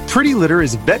life. Pretty Litter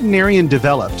is veterinarian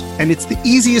developed, and it's the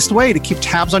easiest way to keep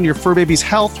tabs on your fur baby's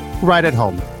health right at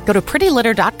home. Go to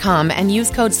prettylitter.com and use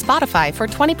code SPOTIFY for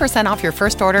 20% off your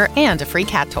first order and a free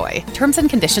cat toy. Terms and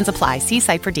conditions apply. See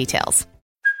site for details.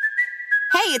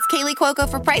 Hey, it's Kaylee Cuoco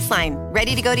for Priceline.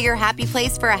 Ready to go to your happy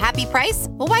place for a happy price?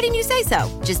 Well, why didn't you say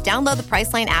so? Just download the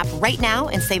Priceline app right now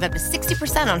and save up to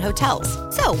 60% on hotels.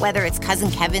 So whether it's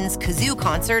Cousin Kevin's Kazoo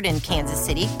Concert in Kansas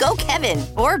City, go Kevin,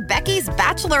 or Becky's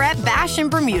Bachelorette Bash in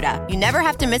Bermuda, you never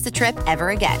have to miss a trip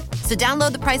ever again. So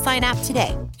download the Priceline app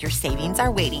today. Your savings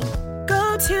are waiting.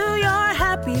 Go to your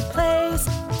happy place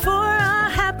for a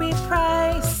happy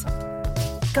price.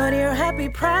 Go to your happy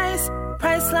price,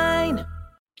 Priceline.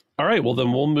 All right, well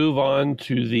then we'll move on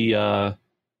to the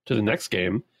next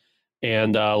game,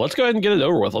 and let's go ahead and get it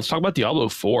over with. Let's talk about Diablo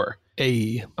 4.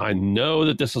 Hey, I know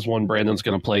that this is one Brandon's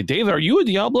going to play. Dave, are you a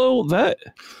Diablo vet?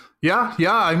 Yeah.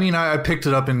 I mean, I picked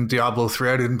it up in Diablo 3.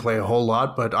 I didn't play a whole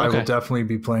lot, but I will definitely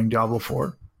be playing Diablo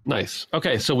 4. Nice.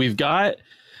 Okay, so we've got,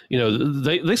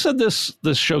 they said this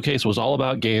showcase was all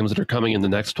about games that are coming in the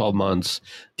next 12 months.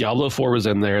 Diablo 4 was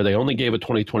in there. They only gave a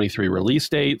 2023 release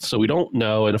date, so we don't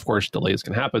know. And of course, delays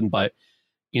can happen, but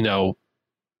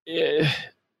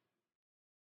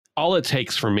all it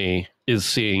takes for me is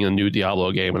seeing a new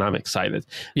Diablo game, and I'm excited.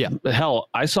 Yeah. Hell,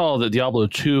 I saw that Diablo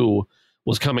 2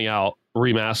 was coming out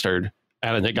remastered,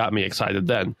 and it got me excited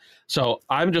then. So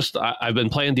I've been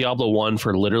playing Diablo 1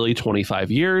 for literally 25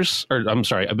 years. Or I'm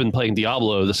sorry, I've been playing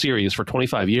Diablo, the series, for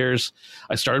 25 years.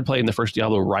 I started playing the first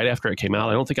Diablo right after it came out.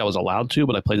 I don't think I was allowed to,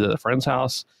 but I played it at a friend's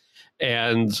house.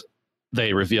 And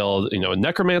they revealed, a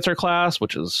Necromancer class,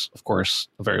 which is, of course,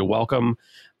 very welcome.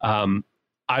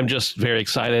 I'm just very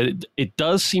excited. It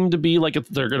does seem to be like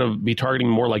they're going to be targeting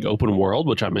more like open world,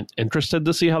 which I'm interested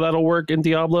to see how that'll work in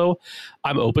Diablo.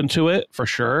 I'm open to it for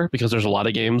sure, because there's a lot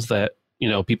of games that,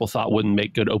 people thought wouldn't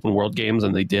make good open world games,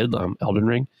 and they did. Elden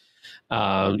Ring.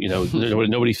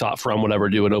 Nobody thought From would ever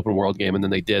do an open world game, and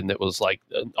then they did, and it was like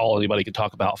all anybody could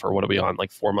talk about for what are we on,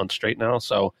 like 4 months straight now.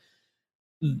 So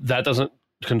that doesn't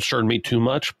concern me too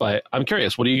much, but I'm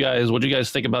curious. What do you guys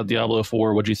think about Diablo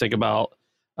 4? What do you think about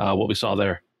what we saw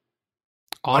there?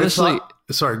 Honestly,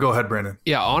 sorry, go ahead, Brandon.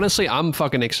 Yeah, honestly, I'm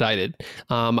fucking excited.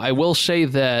 I will say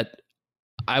that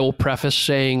I will preface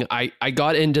saying I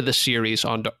got into the series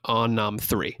on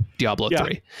Diablo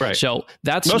 3. Right. So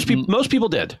that's most people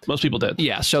did.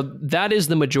 Yeah. So that is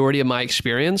the majority of my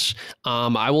experience.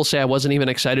 I will say I wasn't even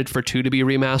excited for 2 to be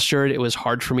remastered. It was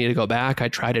hard for me to go back. I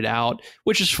tried it out,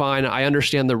 which is fine. I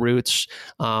understand the roots,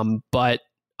 but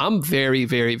I'm very,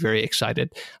 very, very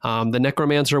excited. The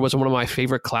Necromancer was one of my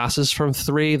favorite classes from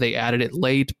 3. They added it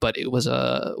late, but it was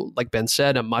like Ben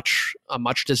said, a much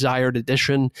desired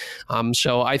addition.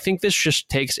 So I think this just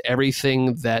takes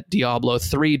everything that Diablo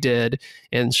 3 did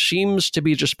and seems to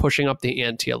be just pushing up the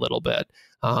ante a little bit.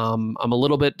 I'm a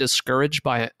little bit discouraged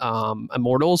by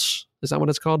Immortals. Is that what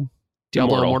it's called?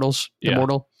 Diablo Immortals? Yeah.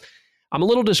 Immortal. I'm a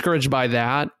little discouraged by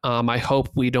that. I hope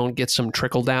we don't get some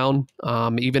trickle down,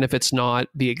 even if it's not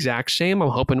the exact same. I'm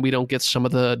hoping we don't get some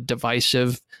of the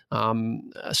divisive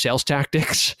sales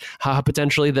tactics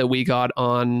potentially that we got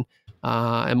on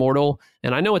Immortal.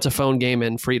 And I know it's a phone game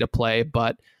and free to play,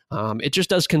 but it just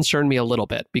does concern me a little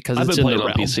bit because I've it's been in playing the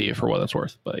on realm. PC for what it's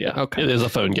worth. But yeah, okay. It is a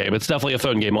phone game. It's definitely a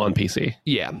phone game on PC.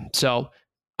 Yeah. So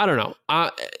I don't know.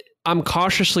 I'm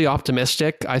cautiously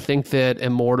optimistic. I think that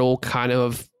Immortal kind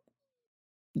of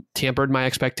tampered my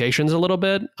expectations a little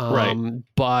bit. Right.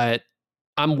 But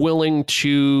I'm willing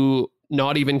to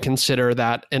not even consider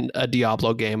that a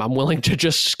Diablo game. I'm willing to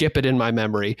just skip it in my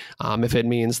memory if it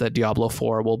means that Diablo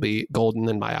 4 will be golden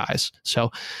in my eyes.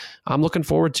 So I'm looking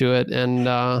forward to it. And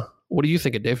what do you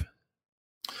think of Dave?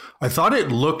 I thought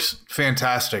it looked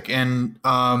fantastic, and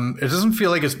it doesn't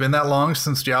feel like it's been that long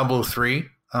since Diablo 3.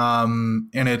 And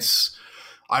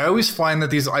I always find that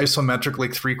these isometric,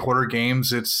 like 3/4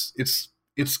 games,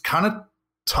 it's kind of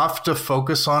tough to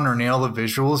focus on or nail the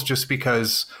visuals just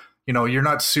because, you know, you're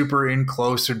not super in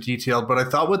close or detailed. But I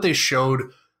thought what they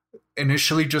showed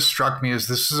initially just struck me as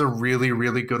this is a really,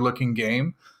 really good looking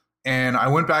game. And I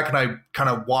went back and I kind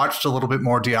of watched a little bit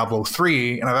more Diablo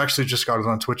 3, and I've actually just got it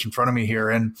on Twitch in front of me here.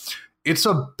 And it's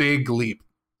a big leap.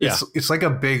 Yeah. It's like a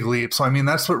big leap. So, I mean,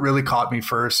 that's what really caught me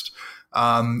first.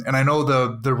 And I know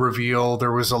the reveal,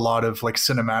 there was a lot of like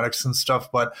cinematics and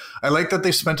stuff, but I like that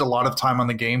they spent a lot of time on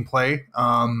the gameplay.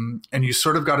 And you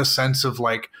sort of got a sense of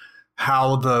like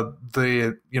how the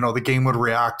game would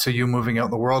react to you moving out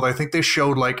in the world. I think they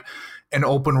showed like an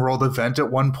open world event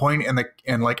at one point,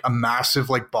 and like a massive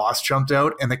like boss jumped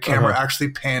out, and the camera actually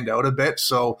panned out a bit.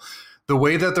 So the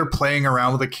way that they're playing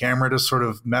around with the camera to sort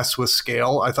of mess with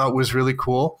scale, I thought was really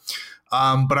cool.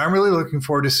 But I'm really looking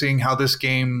forward to seeing how this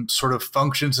game sort of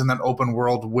functions in that open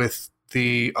world with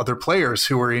the other players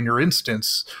who are in your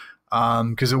instance.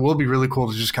 Because it will be really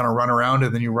cool to just kind of run around,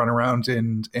 and then you run around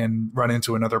and run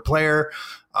into another player.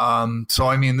 So,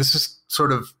 I mean, this is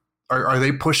sort of, are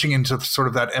they pushing into sort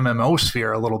of that MMO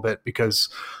sphere a little bit? Because,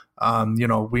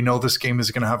 we know this game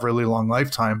is going to have really long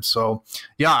lifetime. So,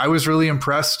 yeah, I was really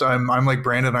impressed. I'm like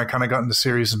Brandon. I kind of got into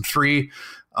Season 3.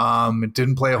 It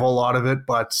didn't play a whole lot of it,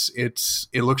 but it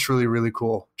looks really, really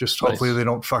cool. Just hopefully they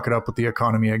don't fuck it up with the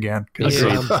economy again.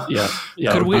 Yeah.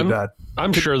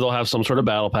 I'm sure they'll have some sort of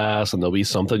battle pass and there'll be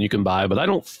something you can buy, but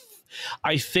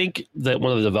I think that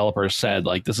one of the developers said,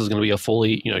 like, this is going to be a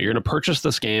fully, you're going to purchase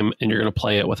this game and you're going to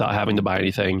play it without having to buy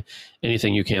anything.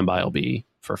 Anything you can buy will be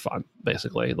for fun,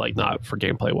 basically, like not for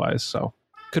gameplay wise. So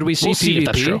could we see we'll PvP? See if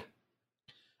that's true.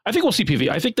 I think we'll see PvP.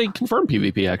 I think they confirmed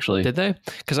PvP, actually. Did they?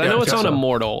 Because I know it's on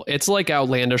Immortal. It's like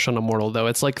outlandish on Immortal, though.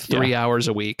 It's like 3 hours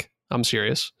a week. I'm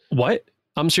serious. What?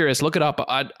 I'm serious. Look it up.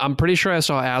 I'm pretty sure I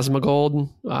saw Asmongold,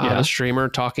 the streamer,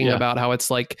 talking about how it's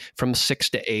like from 6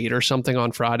 to 8 or something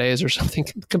on Fridays or something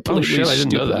completely I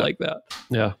didn't know that. like that.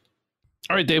 Yeah.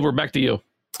 All right, Dave, we're back to you.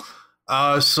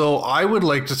 So I would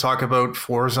like to talk about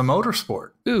Forza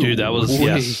Motorsport. Ooh, dude, that was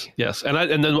yes.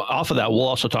 And then off of that, we'll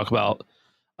also talk about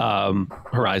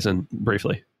Horizon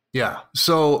briefly. Yeah.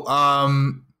 So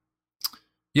I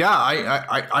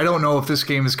don't know if this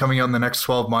game is coming out in the next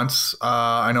 12 months.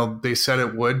 I know they said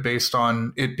it would based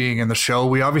on it being in the show.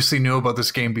 We obviously knew about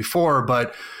this game before,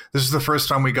 but this is the first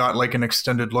time we got like an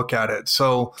extended look at it.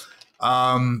 So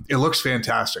it looks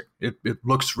fantastic. It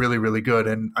looks really, really good.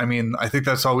 And I mean, I think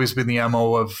that's always been the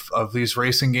MO of these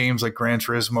racing games like Gran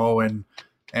Turismo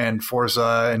and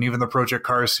Forza and even the Project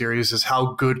Cars series is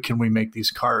how good can we make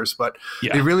these cars? But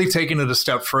they've really taken it a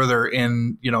step further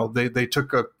in, they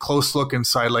took a close look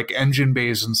inside like engine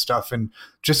bays and stuff, and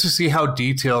just to see how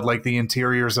detailed like the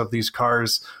interiors of these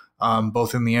cars,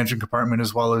 both in the engine compartment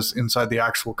as well as inside the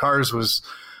actual cars was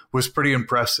pretty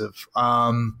impressive.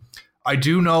 I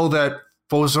do know that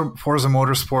Forza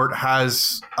Motorsport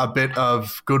has a bit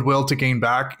of goodwill to gain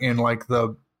back in like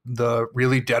the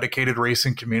really dedicated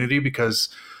racing community, because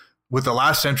with the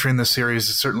last entry in the series,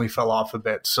 it certainly fell off a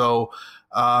bit. So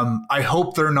I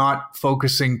hope they're not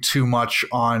focusing too much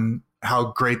on how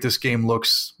great this game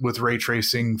looks with ray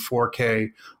tracing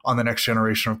 4K on the next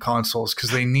generation of consoles,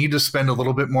 because they need to spend a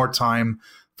little bit more time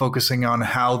focusing on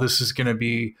how this is going to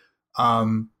be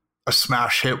a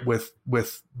smash hit with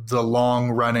the long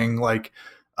running like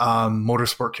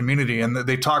motorsport community. And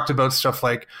they talked about stuff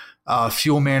like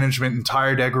fuel management and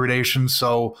tire degradation.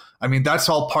 So, I mean, that's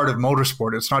all part of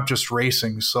motorsport. It's not just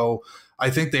racing. So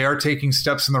I think they are taking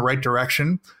steps in the right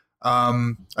direction.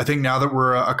 I think now that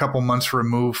we're a couple months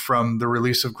removed from the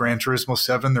release of Gran Turismo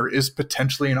 7, there is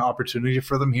potentially an opportunity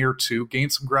for them here to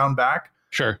gain some ground back.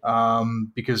 Sure.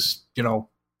 Because,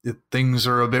 things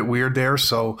are a bit weird there.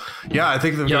 So, yeah, I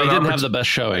think they didn't have the best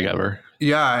showing ever.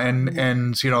 Yeah,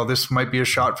 and this might be a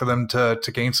shot for them to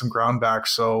gain some ground back.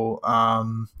 So,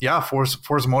 Forza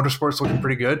Motorsport's looking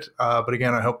pretty good. But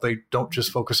again, I hope they don't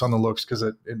just focus on the looks, because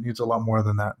it needs a lot more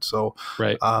than that. So,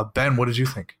 right. Ben, what did you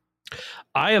think?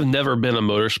 I have never been a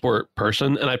motorsport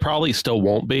person, and I probably still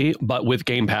won't be. But with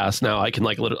Game Pass now, I can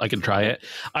I can try it.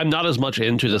 I'm not as much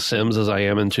into the Sims as I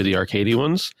am into the arcadey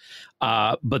ones.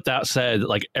 But that said,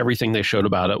 like everything they showed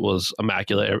about it was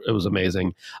immaculate. It was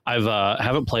amazing.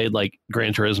 Haven't played like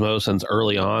Gran Turismo since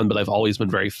early on, but I've always been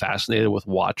very fascinated with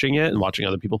watching it and watching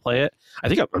other people play it. I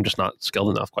think I'm just not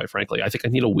skilled enough, quite frankly. I think I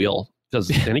need a wheel. Because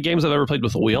any games I've ever played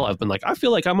with a wheel, I've been like, I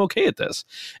feel like I'm okay at this.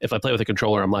 If I play with a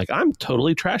controller, I'm like, I'm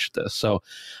totally trash at this. So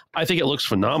I think it looks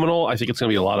phenomenal. I think it's going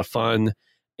to be a lot of fun.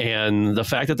 And the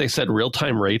fact that they said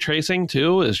real-time ray tracing,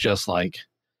 too, is just like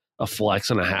a flex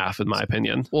and a half, in my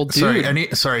opinion. Well, dude.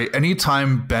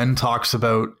 Anytime Ben talks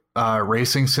about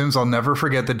racing sims, I'll never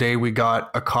forget the day we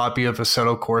got a copy of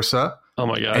Assetto Corsa. Oh,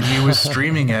 my God. And he was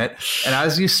streaming it. And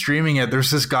as he's streaming it,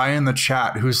 there's this guy in the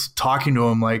chat who's talking to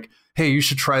him like, hey, you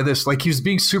should try this. Like, he was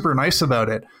being super nice about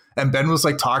it. And Ben was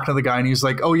like talking to the guy and he's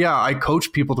like, oh yeah, I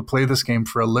coach people to play this game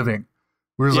for a living.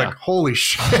 We were like, holy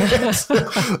shit.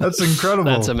 That's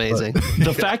incredible. That's amazing.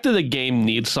 The fact that the game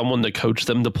needs someone to coach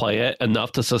them to play it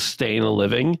enough to sustain a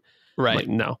living. Right. Like,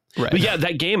 no. Right. But yeah,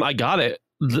 that game, I got it.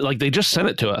 Like, they just sent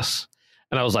it to us.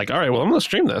 And I was like, all right, well, I'm going to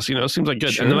stream this. You know, it seems like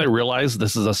good. Sure. And then I realized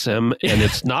this is a sim. And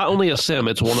it's not only a sim,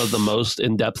 it's one of the most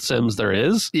in-depth sims there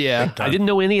is. Yeah. I didn't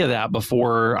know any of that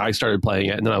before I started playing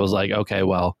it. And then I was like, okay,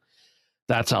 well,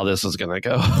 that's how this is going to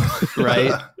go.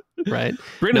 Right. Right.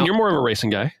 Brandon, you're more of a racing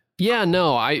guy. Yeah,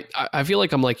 no, I feel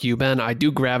like I'm like you, Ben. I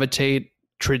do gravitate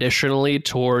traditionally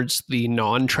towards the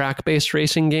non-track-based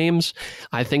racing games.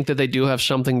 I think that they do have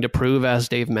something to prove, as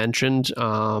Dave mentioned,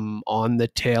 on the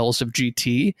tails of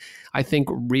GT. I think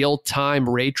real-time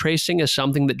ray tracing is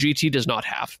something that GT does not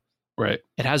have. Right.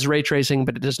 It has ray tracing,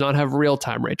 but it does not have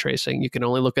real-time ray tracing. You can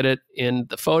only look at it in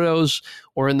the photos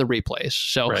or in the replays.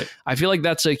 So I feel like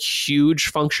that's a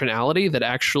huge functionality that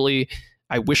actually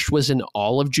I wished was in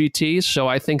all of GT. So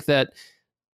I think that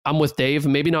I'm with Dave,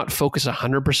 maybe not focus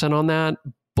 100% on that,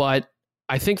 but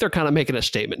I think they're kind of making a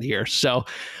statement here. So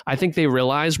I think they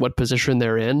realize what position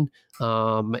they're in.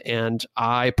 And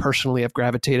I personally have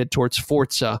gravitated towards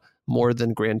Forza more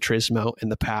than Gran Turismo in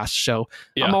the past. So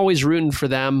I'm always rooting for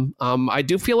them. I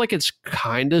do feel like it's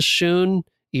kind of soon,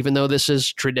 even though this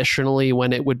is traditionally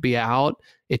when it would be out.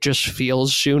 It just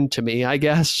feels soon to me, I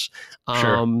guess.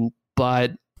 Sure.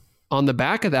 But on the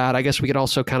back of that, I guess we could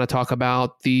also kind of talk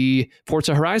about the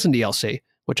Forza Horizon DLC,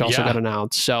 which also got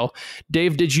announced. So,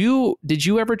 Dave, did you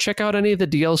ever check out any of the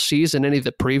DLCs in any of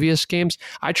the previous games?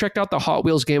 I checked out the Hot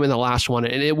Wheels game in the last one,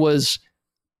 and it was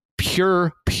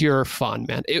pure fun,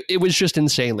 man. It was just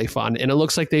insanely fun, and it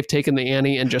looks like they've taken the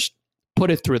ante and just put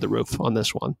it through the roof on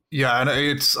this one. Yeah, and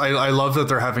I love that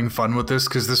they're having fun with this,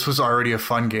 because this was already a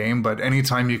fun game, but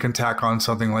anytime you can tack on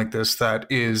something like this that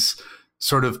is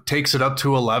sort of takes it up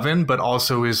to 11, but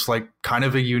also is like kind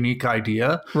of a unique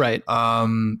idea. Right.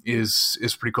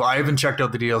 Is pretty cool. I haven't checked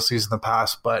out the DLCs in the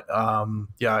past, but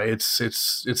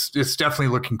it's definitely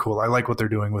looking cool. I like what they're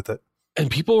doing with it.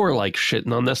 And people were like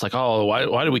shitting on this, like, oh,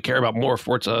 why do we care about more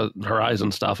Forza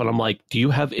Horizon stuff? And I'm like, do you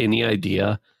have any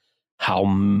idea how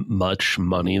much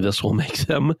money this will make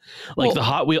them? Like, the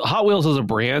Hot Wheels as a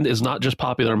brand is not just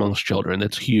popular amongst children.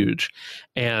 It's huge.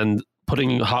 And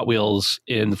putting Hot Wheels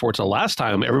in Forza last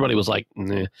time, everybody was like,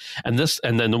 nah. And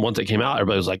then once it came out,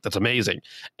 everybody was like, that's amazing.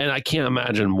 And I can't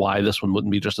imagine why this one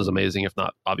wouldn't be just as amazing, if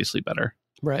not obviously better.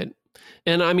 Right.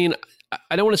 And I mean,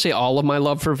 I don't want to say all of my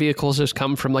love for vehicles has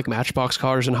come from like Matchbox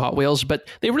cars and Hot Wheels, but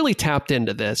they really tapped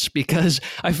into this, because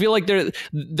I feel like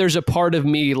there's a part of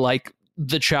me, like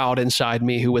the child inside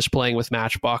me who was playing with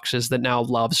Matchboxes, that now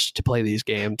loves to play these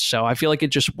games. So I feel like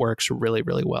it just works really,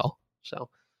 really well. So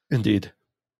indeed.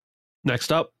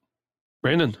 Next up,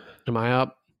 Brandon. Am I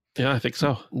up? Yeah, I think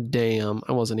so. Damn,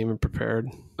 I wasn't even prepared.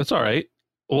 That's all right.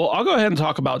 Well, I'll go ahead and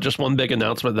talk about just one big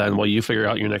announcement then while you figure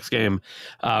out your next game.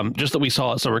 Just that we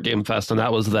saw at Summer Game Fest, and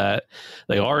that was that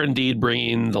they are indeed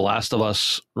bringing The Last of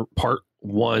Us Part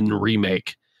 1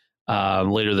 remake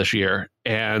later this year.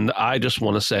 And I just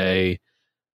want to say,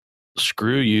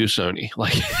 screw you, Sony.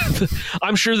 Like,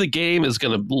 I'm sure the game is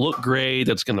going to look great.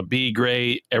 It's going to be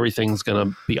great. Everything's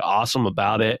going to be awesome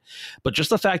about it. But just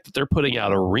the fact that they're putting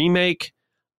out a remake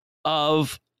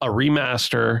of a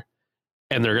remaster,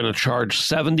 and they're going to charge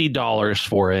 $70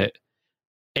 for it.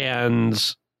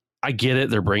 And I get it.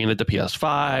 They're bringing it to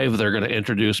PS5. They're going to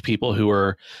introduce people who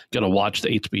are going to watch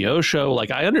the HBO show.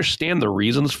 Like, I understand the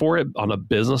reasons for it on a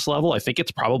business level. I think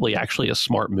it's probably actually a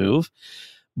smart move.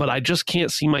 But I just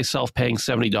can't see myself paying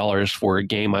 $70 for a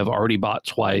game I've already bought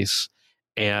twice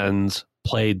and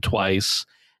played twice,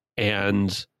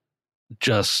 and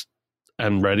just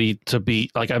am ready to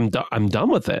be like, I'm done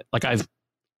with it. Like,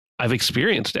 I've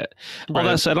experienced it. All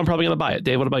that said, I'm probably going to buy it.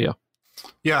 Dave, what about you?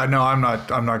 Yeah, no, I'm not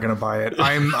going to buy it.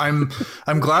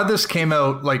 I'm glad this came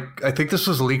out. Like, I think this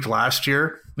was leaked last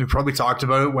year. We probably talked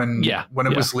about it when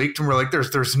it was leaked, and we're like,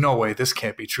 there's no way this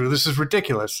can't be true. This is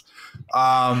ridiculous.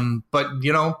 But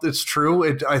it's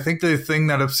true. I think the thing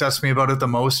that obsessed me about it the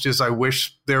most is I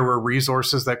wish there were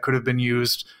resources that could have been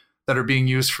used, that are being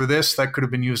used for this, that could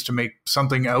have been used to make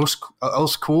something else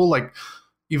cool, like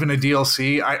even a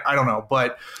DLC. I don't know,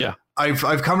 but yeah.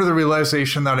 I've come to the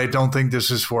realization that I don't think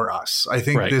this is for us. I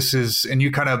think this is, and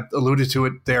you kind of alluded to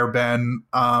it there, Ben.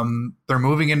 They're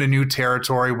moving into new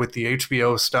territory with the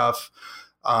HBO stuff.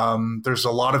 There's a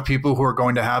lot of people who are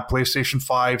going to have PlayStation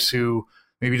 5s who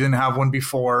maybe didn't have one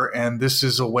before, and this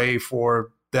is a way for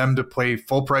them to pay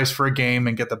full price for a game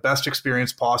and get the best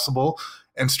experience possible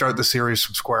and start the series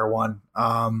from square one.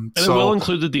 And it will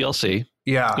include the DLC.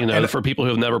 Yeah, for people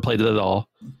who have never played it at all.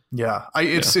 Yeah,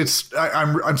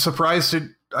 I'm surprised it.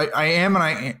 I am,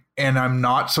 and I'm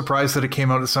not surprised that it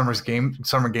came out at Summer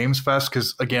Games Fest,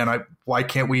 because again, why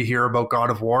can't we hear about God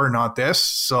of War and not this?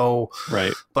 So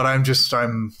but I'm just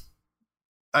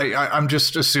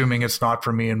assuming it's not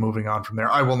for me and moving on from there.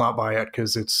 I will not buy it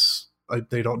because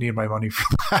they don't need my money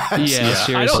for that. Yeah,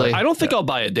 seriously. I don't think I'll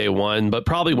buy it day one, but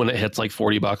probably when it hits like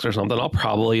 $40 or something, I'll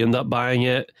probably end up buying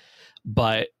it.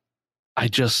 But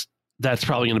that's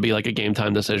probably going to be like a game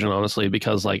time decision, honestly,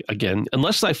 because like, again,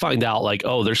 unless I find out like,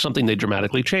 oh, there's something they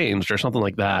dramatically changed or something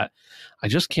like that, I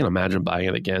just can't imagine buying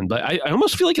it again. But I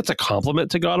almost feel like it's a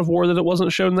compliment to God of War that it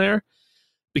wasn't shown there,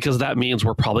 because that means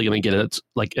we're probably going to get it,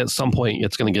 like at some point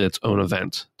it's going to get its own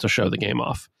event to show the game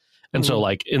off. And so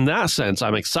like in that sense,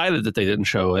 I'm excited that they didn't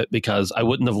show it, because I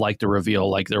wouldn't have liked a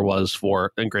reveal like there was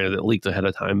for, and granted it leaked ahead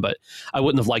of time, but I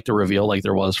wouldn't have liked a reveal like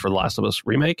there was for The Last of Us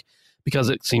Remake, because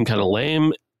it seemed kind of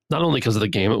lame. Not only because of the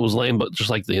game it was lame, but just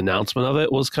like the announcement of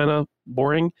it was kind of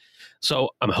boring.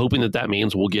 So I'm hoping that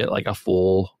means we'll get like a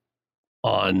full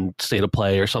on state of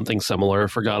play or something similar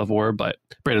for God of War. But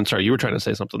Brandon, sorry, you were trying to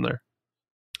say something there.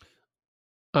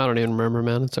 I don't even remember,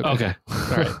 man. It's okay. Okay.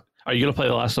 All right. Are you going to play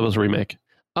The Last of Us Remake?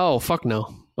 Oh, fuck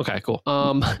no. Okay, cool.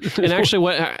 And actually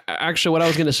what I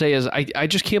was going to say is I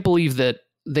just can't believe that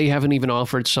they haven't even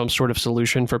offered some sort of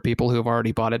solution for people who have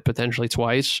already bought it potentially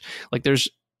twice. Like, there's,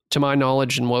 to my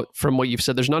knowledge and from what you've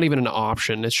said, there's not even an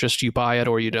option. It's just you buy it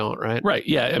or you don't, right? Right.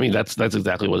 Yeah. I mean, that's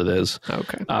exactly what it is.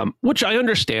 Okay. Which I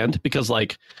understand, because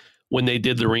like when they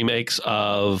did the remakes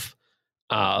of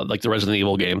like the Resident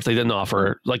Evil games, they didn't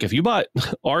offer, like, if you bought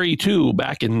RE2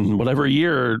 back in whatever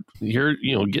year,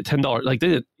 get $10. Like,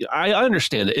 I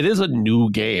understand it. It is a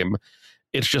new game.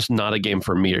 It's just not a game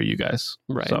for me or you guys.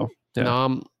 Right. So yeah.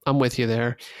 No, I'm with you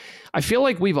there. I feel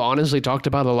like we've honestly talked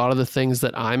about a lot of the things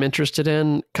that I'm interested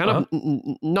in. Kind of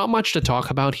not much to talk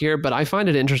about here, but I find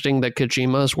it interesting that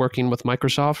Kojima is working with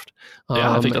Microsoft.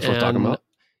 Yeah, I think that's what we're talking about.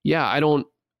 Yeah, I don't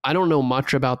know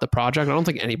much about the project. I don't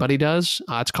think anybody does.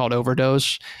 It's called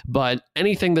Overdose. But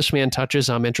anything this man touches,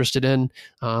 I'm interested in.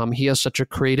 He has such a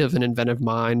creative and inventive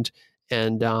mind.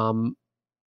 And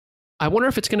I wonder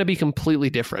if it's going to be completely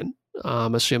different.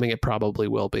 Assuming it probably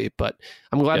will be, but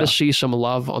I'm glad to see some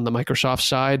love on the Microsoft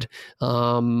side.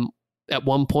 At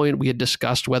one point, we had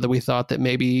discussed whether we thought that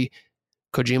maybe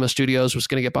Kojima Studios was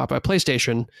going to get bought by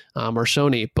PlayStation or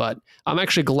Sony, but I'm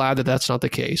actually glad that that's not the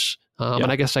case. And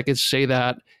I guess I could say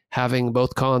that having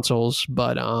both consoles,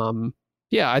 but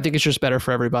I think it's just better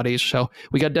for everybody. So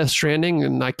we got Death Stranding,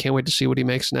 and I can't wait to see what he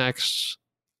makes next.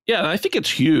 Yeah, I think it's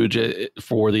huge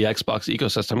for the Xbox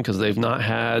ecosystem, because they've not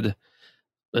had,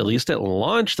 at least at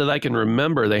launch that I can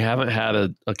remember, they haven't had a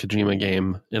Kojima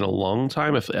game in a long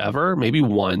time, if ever. Maybe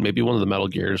one of the Metal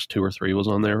Gears 2 or 3 was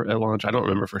on there at launch. I don't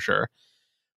remember for sure.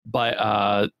 But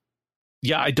I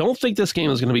don't think this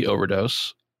game is going to be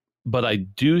Overdose, but I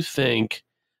do think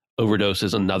Overdose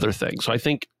is another thing. So I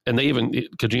think, and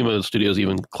Kojima Studios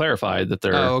even clarified that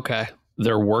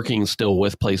they're working still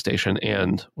with PlayStation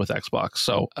and with Xbox.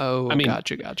 So I mean,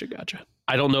 gotcha.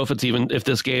 I don't know if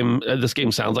this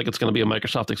game sounds like it's going to be a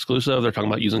Microsoft exclusive. They're talking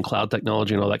about using cloud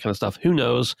technology and all that kind of stuff. Who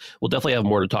knows? We'll definitely have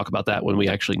more to talk about that when we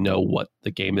actually know what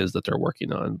the game is that they're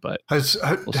working on. But has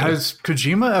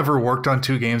Kojima ever worked on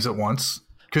two games at once?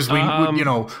 Because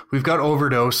we've got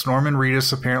Overdose. Norman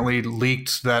Reedus apparently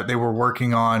leaked that they were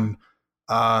working on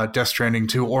Death Stranding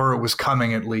 2, or it was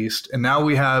coming at least. And now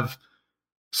we have.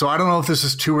 So I don't know if this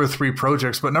is 2 or 3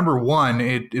 projects, but number one,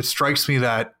 it strikes me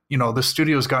that, the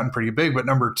studio's gotten pretty big. But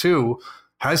number two,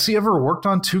 has he ever worked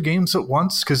on 2 games at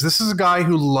once? Because this is a guy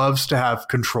who loves to have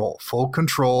full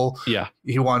control. Yeah.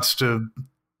 He wants to,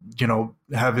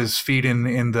 have his feet in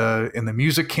the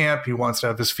music camp. He wants to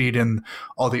have his feet in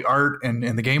all the art and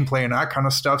the gameplay and that kind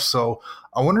of stuff. So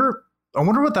I wonder I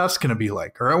wonder what that's going to be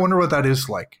like, or I wonder what that is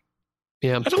like.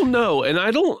 Yeah, I don't know, and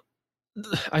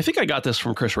I think I got this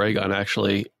from Chris Ray Gun,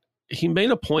 actually. He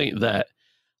made a point that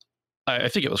I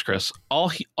think it was Chris. All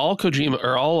Kojima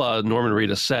or all Norman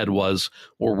Reedus said was,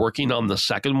 we're working on the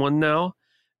second one now.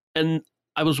 And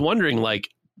I was wondering, like,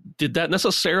 did that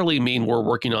necessarily mean we're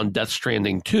working on Death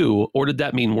Stranding 2, or did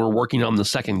that mean we're working on the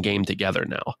second game together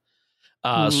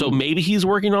now? So maybe he's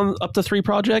working on up to 3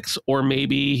 projects, or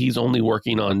maybe he's only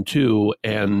working on 2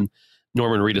 and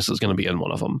Norman Reedus is going to be in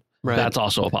one of them. Right. That's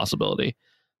also a possibility.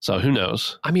 So who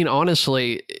knows? I mean,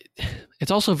 honestly,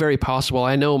 it's also very possible.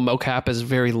 I know mocap is a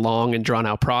very long and drawn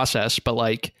out process, but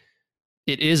like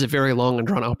it is a very long and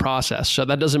drawn out process. So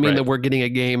that doesn't mean that we're getting a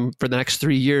game for the next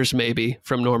 3 years, maybe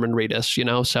from Norman Reedus, you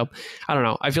know? So I don't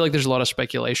know. I feel like there's a lot of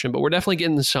speculation, but we're definitely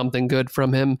getting something good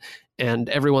from him, and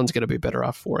everyone's going to be better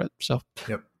off for it. So,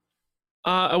 yep.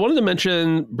 I wanted to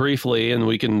mention briefly, and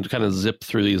we can kind of zip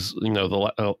through these, you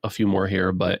know, a few more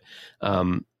here, but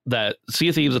that Sea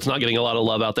of Thieves, it's not getting a lot of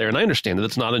love out there, and I understand that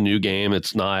it's not a new game.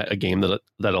 It's not a game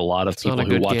that a lot of people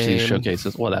who watch these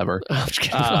showcases, whatever.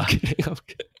 I'm kidding.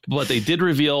 But they did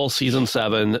reveal Season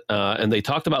 7, and they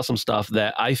talked about some stuff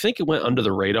that I think it went under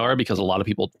the radar because a lot of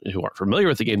people who aren't familiar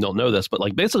with the game don't know this, but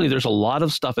like basically there's a lot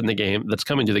of stuff in the game that's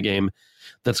coming to the game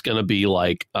that's going to be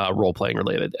like role-playing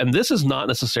related. And this is not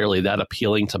necessarily that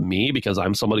appealing to me because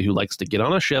I'm somebody who likes to get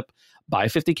on a ship, buy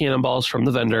 50 cannonballs from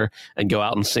the vendor, and go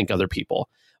out and sink other people.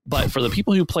 But for the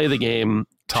people who play the game...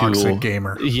 Toxic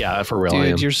gamer. Yeah, for real.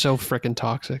 Dude, you're so freaking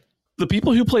toxic. The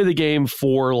people who play the game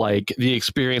for like the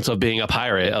experience of being a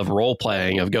pirate, of role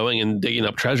playing, of going and digging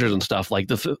up treasures and stuff, like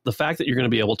the fact that you're going to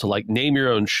be able to like name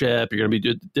your own ship, you're going to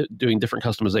be doing different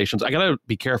customizations. I got to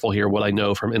be careful here what I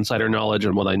know from insider knowledge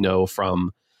and what I know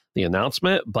from the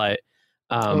announcement, but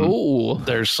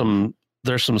there's some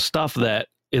stuff that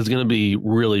is going to be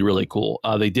really, really cool.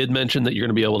 They did mention that you're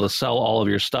going to be able to sell all of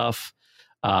your stuff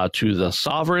to the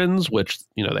sovereigns, which,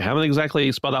 you know, they haven't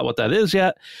exactly spelled out what that is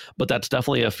yet, but that's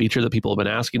definitely a feature that people have been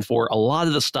asking for. A lot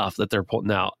of the stuff that they're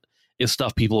putting out is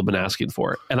stuff people have been asking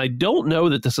for. And I don't know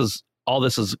that this is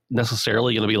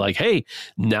necessarily going to be like, hey,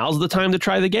 now's the time to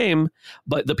try the game.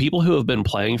 But the people who have been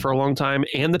playing for a long time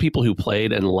and the people who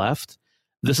played and left,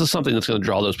 this is something that's going to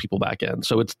draw those people back in.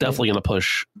 So it's definitely going to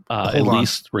push, at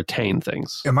least retain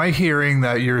things. Am I hearing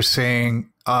that you're saying,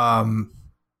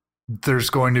 there's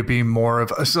going to be more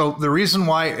of so the reason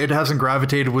why it hasn't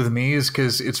gravitated with me is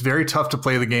because it's very tough to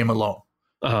play the game alone.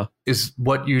 Is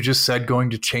what you just said going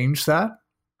to change that?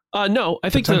 No, I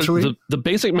think the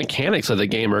basic mechanics of the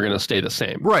game are going to stay the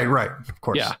same. Right, of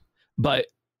course. Yeah, but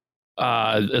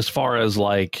as far as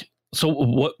like, so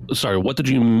what? Sorry, what did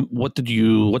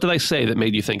I say that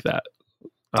made you think that?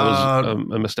 I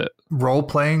missed it. Role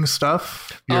playing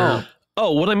stuff.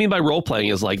 Oh, what I mean by role-playing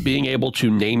is like being able to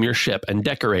name your ship and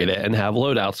decorate it and have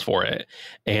loadouts for it,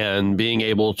 and being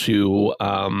able to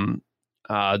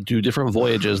do different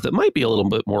voyages that might be a little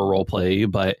bit more role-play,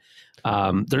 but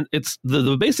it's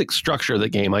the basic structure of the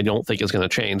game I don't think is going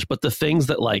to change. But the things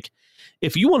that, like,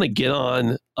 if you want to get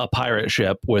on a pirate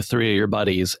ship with 3 of your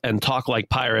buddies and talk like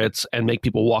pirates and make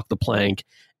people walk the plank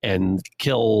and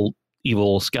kill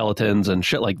evil skeletons and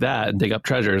shit like that and dig up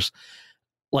treasures,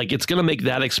 like, it's going to make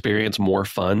that experience more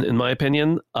fun, in my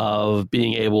opinion, of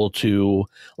being able to,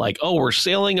 like, oh, we're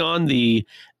sailing on the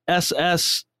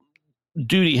SS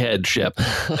Duty Head ship,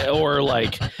 or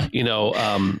like, you know,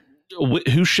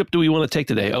 whose ship do we want to take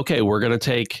today? Okay, we're going to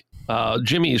take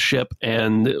Jimmy's ship,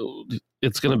 and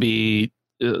it's going to be,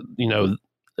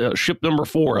 ship number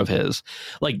 4 of his.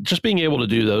 Like, just being able to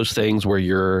do those things where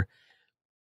you're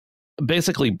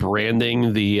basically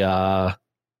branding the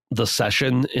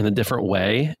session in a different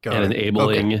way and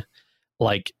enabling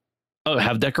like,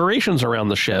 have decorations around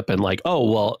the ship and like, oh,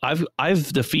 well,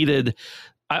 I've defeated,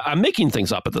 I'm making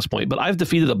things up at this point, but I've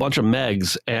defeated a bunch of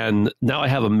Megs, and now I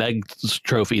have a Megs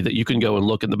trophy that you can go and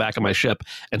look in the back of my ship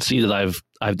and see that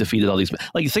I've defeated all these,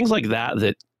 like, things like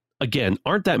that again,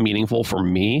 aren't that meaningful for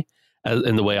me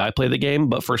in the way I play the game,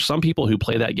 but for some people who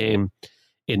play that game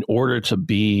in order to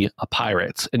be a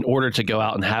pirate, in order to go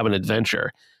out and have an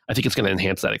adventure, I think it's going to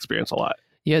enhance that experience a lot.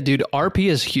 Yeah, dude, RP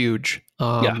is huge.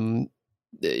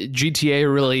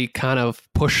 GTA really kind of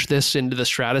pushed this into the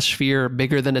stratosphere,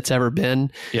 bigger than it's ever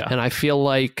been. Yeah. And I feel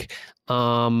like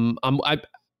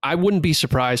I wouldn't be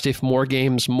surprised if more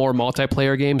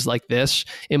multiplayer games like this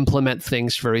implement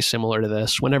things very similar to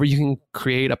this. Whenever you can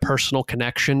create a personal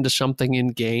connection to something in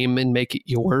game and make it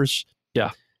yours.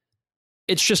 Yeah.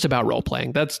 It's just about role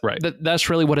playing. That's right. That's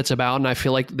really what it's about. And I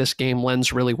feel like this game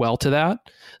lends really well to that.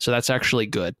 So that's actually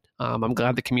good. I'm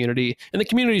glad the community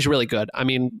is really good. I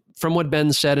mean, from what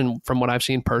Ben said and from what I've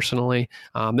seen personally,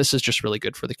 this is just really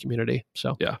good for the community.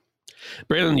 So yeah.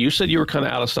 Brandon, you said you were kind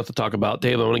of out of stuff to talk about.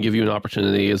 Dave, I want to give you an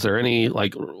opportunity. Is there any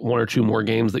like one or two more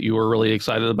games that you were really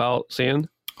excited about seeing?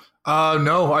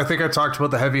 No, I think I talked about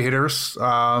the heavy hitters.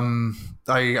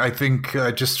 I think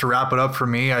just to wrap it up for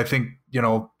me, I think,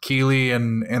 Keighley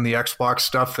and the Xbox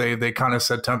stuff, they kind of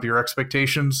set temper your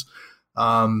expectations.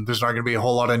 There's not going to be a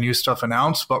whole lot of new stuff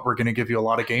announced, but we're going to give you a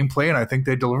lot of gameplay, and I think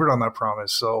they delivered on that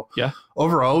promise. So yeah,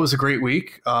 overall, it was a great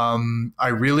week. I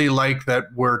really like that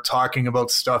we're talking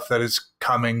about stuff that is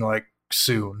coming like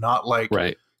soon, not like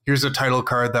here's a title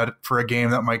card that for a game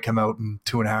that might come out in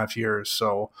 2.5 years.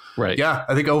 So yeah,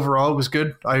 I think overall it was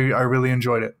good. I really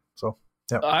enjoyed it. So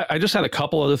yeah, I just had a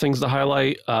couple other things to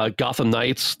highlight. Gotham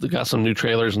Knights, they got some new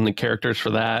trailers and the characters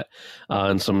for that,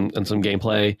 and some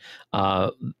gameplay.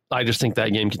 I just think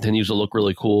that game continues to look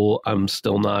really cool. I'm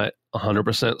still not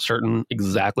 100% certain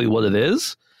exactly what it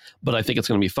is, but I think it's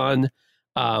going to be fun.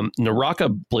 Naraka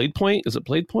Blade Point, is it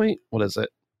Blade Point? What is it?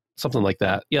 Something like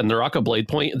that. Yeah, Naraka Blade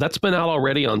Point. That's been out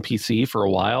already on PC for a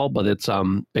while, but it's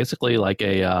basically like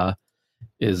a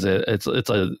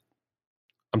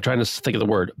I'm trying to think of the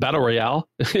word, battle royale.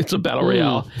 It's a battle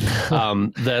royale.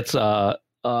 That's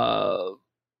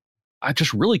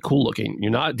just really cool looking.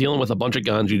 You're not dealing with a bunch of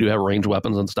guns. You do have ranged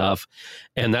weapons and stuff,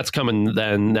 and that's coming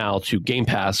then now to Game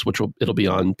Pass, which it'll be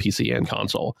on PC and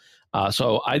console.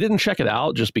 So I didn't check it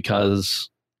out just because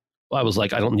I was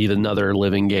like, I don't need another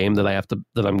living game that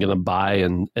I'm going to buy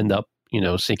and end up,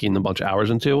 sinking a bunch of hours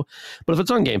into. But if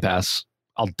it's on Game Pass,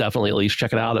 I'll definitely at least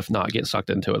check it out. If not, get sucked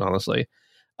into it, honestly.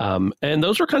 And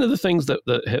those were kind of the things that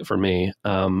hit for me.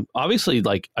 Obviously,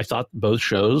 like I thought both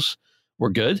shows were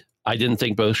good. I didn't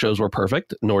think both shows were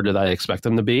perfect, nor did I expect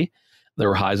them to be. There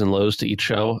were highs and lows to each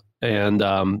show. And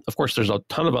of course, there's a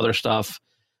ton of other stuff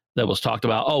that was talked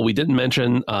about. Oh, we didn't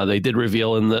mention, they did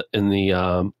reveal in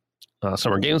the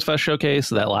Summer Games Fest showcase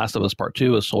that Last of Us Part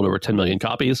 2 has sold over 10 million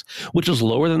copies, which is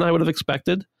lower than I would have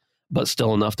expected, but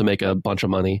still enough to make a bunch of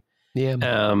money. Yeah.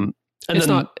 And it's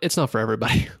not for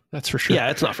everybody. That's for sure. Yeah,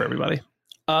 it's not for everybody.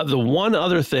 The one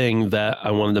other thing that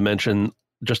I wanted to mention,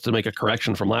 just to make a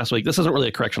correction from last week, this isn't really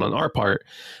a correction on our part,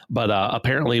 but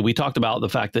apparently we talked about the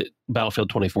fact that Battlefield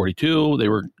 2042, they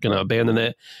were going to abandon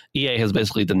it. EA has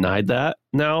basically denied that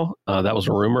now. That was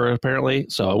a rumor, apparently.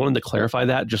 So I wanted to clarify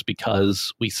that just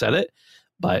because we said it.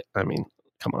 But, I mean,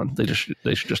 come on. They should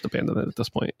just abandon it at this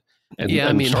point. And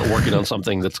start working on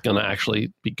something that's going to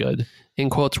actually be good. In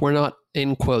quotes, we're not,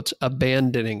 in quotes,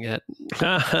 abandoning it.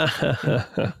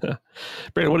 Brandon,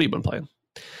 what have you been playing?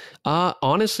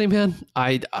 Honestly, man,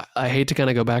 I hate to kind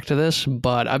of go back to this,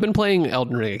 but I've been playing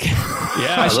Elden Ring again.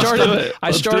 Yeah, I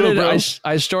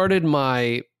started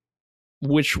my,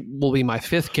 which will be my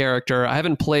 5th character. I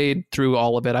haven't played through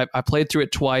all of it. I played through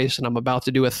it twice, and I'm about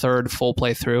to do a 3rd full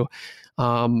playthrough.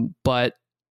 But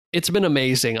it's been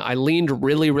amazing. I leaned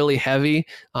really, really heavy.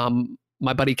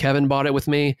 My buddy Kevin bought it with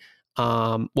me.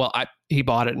 He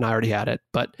bought it and I already had it,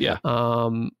 but yeah.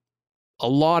 A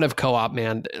lot of co-op,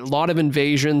 man, a lot of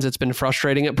invasions. It's been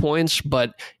frustrating at points,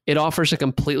 but it offers a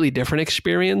completely different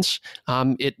experience.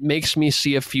 It makes me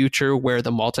see a future where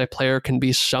the multiplayer can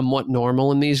be somewhat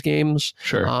normal in these games.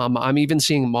 Sure. I'm even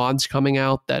seeing mods coming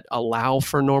out that allow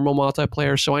for normal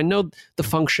multiplayer. So I know the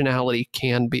functionality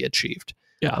can be achieved.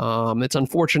 Yeah. It's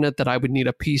unfortunate that I would need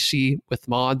a PC with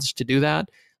mods to do that.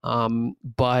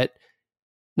 But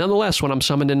nonetheless, when I'm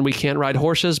summoned in, we can't ride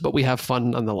horses, but we have fun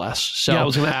nonetheless. So yeah, I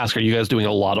was going to ask, are you guys doing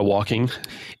a lot of walking?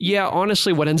 Yeah,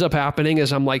 honestly, what ends up happening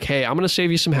is I'm like, hey, I'm going to save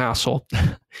you some hassle.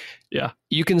 Yeah.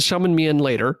 You can summon me in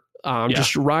later.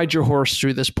 Just ride your horse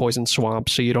through this poison swamp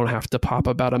so you don't have to pop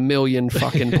about 1 million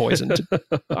fucking poisoned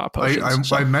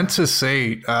potions. I meant to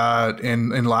say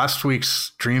in last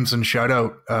week's Dreams and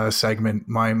Shoutout segment,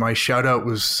 my shoutout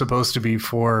was supposed to be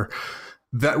for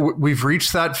that we've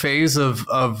reached that phase of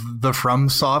the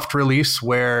FromSoft release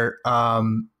where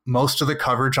most of the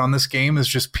coverage on this game is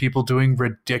just people doing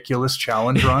ridiculous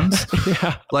challenge runs.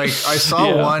 Yeah. Like I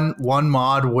saw one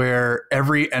mod where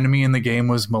every enemy in the game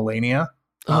was Melania.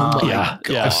 Oh my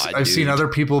God, I've seen other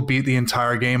people beat the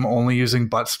entire game only using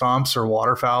butt stomps or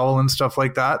waterfowl and stuff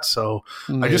like that. So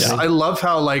I love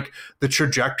how like the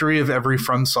trajectory of every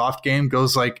FromSoft game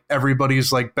goes like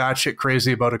everybody's like batshit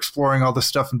crazy about exploring all the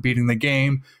stuff and beating the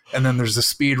game. And then there's the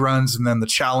speed runs and then the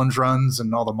challenge runs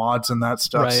and all the mods and that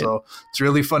stuff. Right. So it's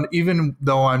really fun. Even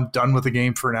though I'm done with the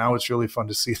game for now, it's really fun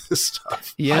to see this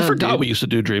stuff. Yeah, I forgot we used to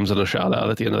do Dreams and a Shout Out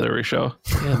at the end of every show.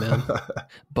 Yeah, man.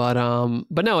 But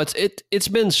no, it's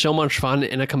been so much fun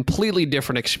and a completely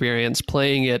different experience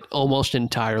playing it almost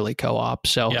entirely co-op.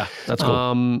 So yeah, that's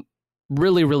cool.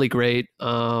 really, really great.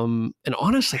 And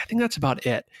honestly, I think that's about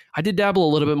it. I did dabble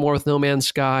a little bit more with No Man's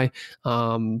Sky,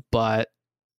 but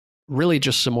really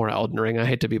just some more Elden Ring. I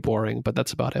hate to be boring, but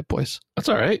that's about it, boys. That's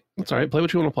all right. That's all right. Play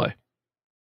what you want to play.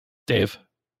 Dave.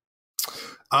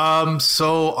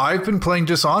 So I've been playing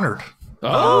Dishonored.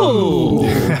 Oh,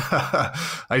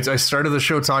 I started the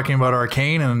show talking about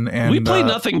Arcane, and we play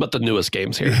nothing but the newest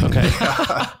games here. Okay.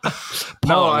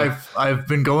 No, I've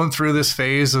been going through this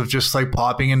phase of just like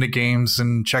popping into games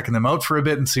and checking them out for a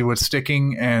bit and see what's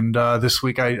sticking. And this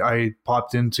week I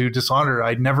popped into Dishonored.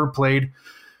 I'd never played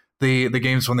the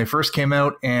games when they first came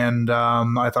out, and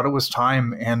I thought it was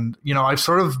time. And I've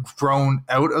sort of grown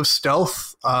out of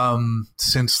stealth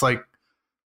since like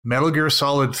Metal Gear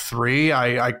Solid 3,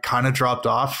 I kind of dropped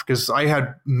off because I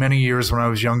had many years when I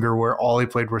was younger where all I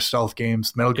played were stealth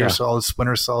games, Metal Gear Solid,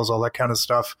 Splinter Cells, all that kind of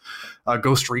stuff,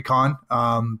 Ghost Recon.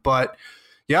 But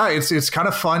yeah, it's kind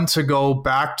of fun to go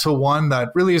back to one that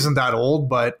really isn't that old,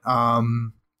 but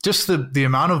just the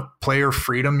amount of player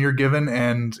freedom you're given,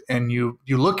 and you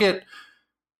look at,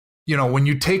 when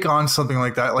you take on something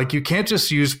like that, like you can't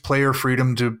just use player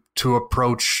freedom to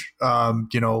approach,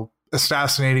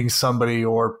 assassinating somebody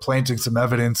or planting some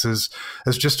evidence as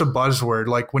just a buzzword.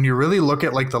 Like when you really look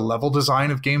at like the level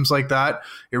design of games like that,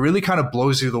 it really kind of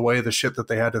blows you away, the shit that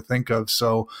they had to think of.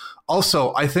 So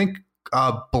also I think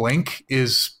Blink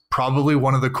is probably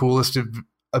one of the coolest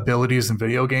abilities in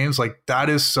video games. Like that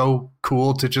is so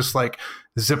cool to just like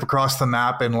zip across the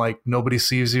map and like nobody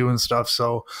sees you and stuff.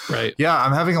 So right. Yeah,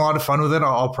 I'm having a lot of fun with it.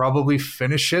 I'll probably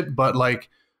finish it, but like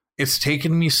it's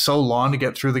taken me so long to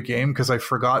get through the game because I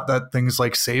forgot that things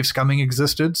like save scumming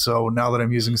existed. So now that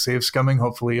I'm using save scumming,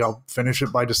 hopefully I'll finish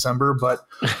it by December. But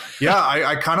yeah,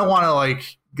 I kind of want to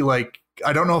like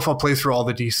I don't know if I'll play through all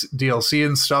the DLC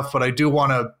and stuff, but I do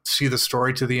want to see the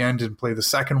story to the end and play the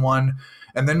second one,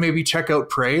 and then maybe check out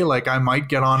Prey. Like I might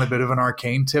get on a bit of an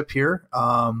Arcane tip here.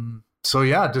 So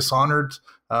yeah, Dishonored.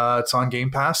 It's on Game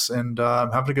Pass, and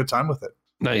I'm having a good time with it.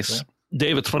 Nice. Yeah.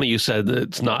 Dave, it's funny you said that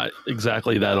it's not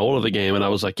exactly that old of a game, and I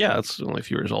was like, yeah, it's only a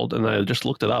few years old. And I just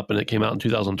looked it up, and it came out in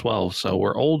 2012, so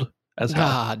we're old as hell.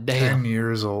 God damn. 10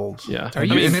 years old. Yeah. Are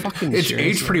you fucking it's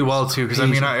serious? aged pretty well, too, because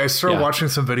I started watching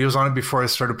some videos on it before I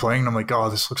started playing, and I'm like, oh,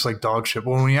 this looks like dog shit.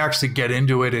 But when you actually get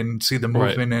into it and see the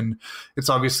movement, and it's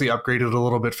obviously upgraded a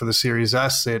little bit for the Series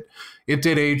S, it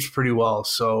did age pretty well.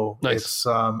 So nice. It's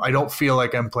I don't feel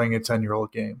like I'm playing a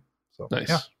 10-year-old game. So nice.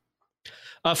 Yeah.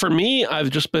 For me, I've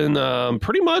just been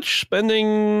pretty much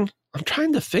spending. I'm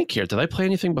trying to think here. Did I play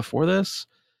anything before this?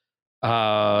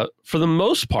 For the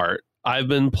most part, I've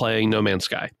been playing No Man's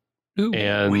Sky. Ooh,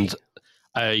 and wait.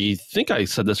 I think I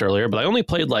said this earlier, but I only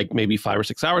played like maybe 5 or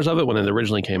 6 hours of it when it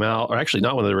originally came out, or actually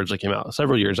not when it originally came out,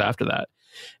 several years after that.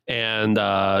 And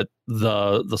the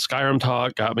Skyrim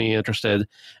talk got me interested,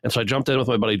 and so I jumped in with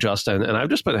my buddy Justin, and I've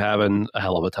just been having a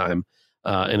hell of a time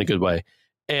in a good way.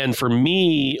 And for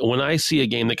me, when I see a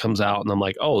game that comes out and I'm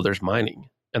like, oh, there's mining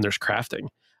and there's crafting,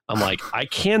 I'm like, I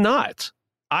cannot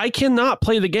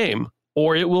play the game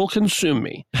or it will consume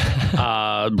me.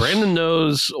 Brandon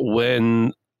knows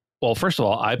well, first of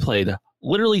all, I played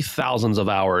literally thousands of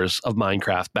hours of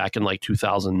Minecraft back in like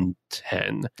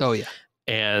 2010. Oh, yeah.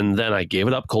 And then I gave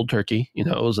it up cold turkey. It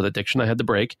was an addiction I had to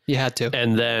break. You had to.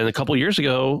 And then a couple of years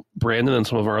ago, Brandon and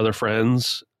some of our other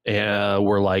friends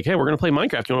were like, hey, we're going to play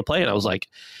Minecraft. You want to play? And I was like,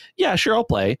 yeah, sure, I'll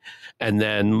play. And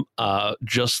then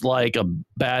just like a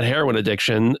bad heroin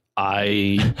addiction,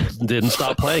 I didn't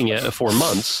stop playing it for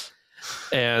months.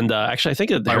 And actually, I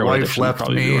think my wife left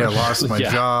me. I lost my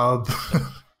job.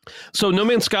 So No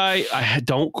Man's Sky, I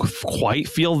don't quite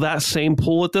feel that same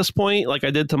pull at this point like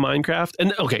I did to Minecraft.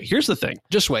 And okay, here's the thing.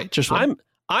 Just wait.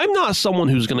 I'm not someone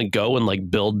who's going to go and like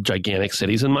build gigantic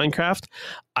cities in Minecraft.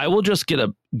 I will just get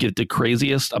the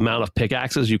craziest amount of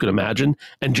pickaxes you can imagine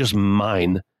and just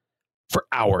mine for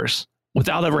hours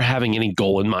without ever having any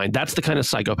goal in mind. That's the kind of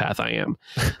psychopath I am.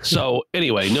 So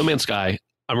anyway, No Man's Sky,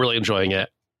 I'm really enjoying it.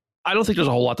 I don't think there's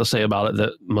a whole lot to say about it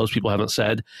that most people haven't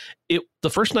said. The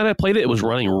first night I played it, it was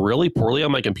running really poorly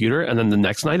on my computer. And then the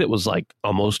next night it was like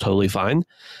almost totally fine.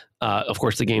 Of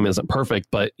course, the game isn't perfect,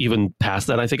 but even past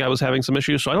that, I think I was having some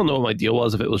issues. So I don't know what my deal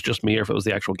was, if it was just me or if it was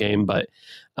the actual game, but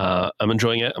I'm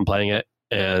enjoying it. I'm playing it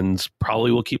and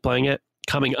probably will keep playing it.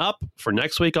 Coming up for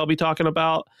next week, I'll be talking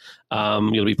about,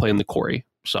 going to be playing The Quarry.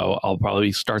 So I'll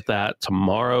probably start that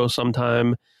tomorrow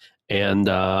sometime and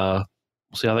we'll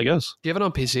see how that goes. Do you have it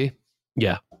on PC?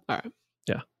 Yeah. All right.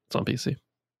 Yeah, it's on PC.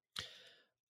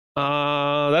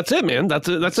 That's it, man. That's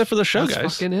it for the show, guys.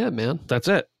 That's fucking it, man. That's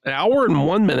it. An hour and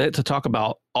 1 minute to talk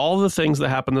about all the things that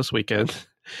happened this weekend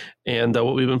and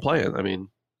what we've been playing. I mean,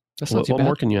 that's not too what bad.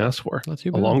 more can you ask for? Not too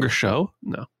A bad. longer show?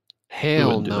 No.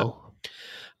 Hell no.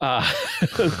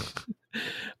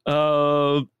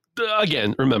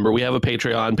 Again, remember, we have a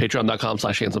Patreon,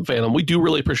 patreon.com/handsomephantom. We do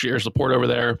really appreciate your support over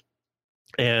there.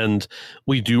 And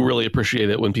we do really appreciate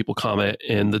it when people comment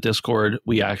in the Discord.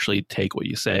 We actually take what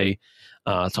you say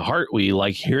to heart. We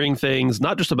like hearing things,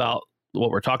 not just about what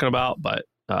we're talking about, but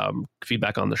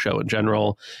feedback on the show in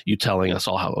general. You telling us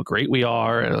all how great we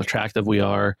are and attractive we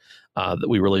are. That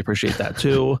we really appreciate that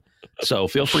too. So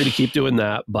feel free to keep doing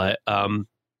that. But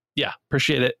yeah,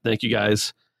 appreciate it. Thank you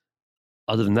guys.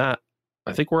 Other than that,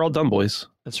 I think we're all done, boys.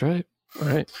 That's right. All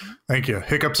right. Thank you.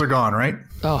 Hiccups are gone, right?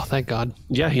 Oh, thank God.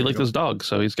 Yeah, he licked his dog,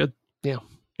 so he's good. Yeah.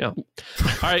 All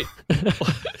right.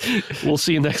 We'll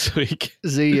see you next week.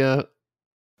 See ya.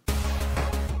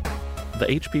 The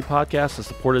HP Podcast is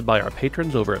supported by our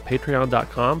patrons over at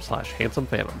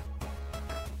patreon.com/handsomephantom.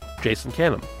 Jason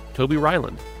Canham, Toby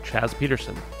Ryland, Chaz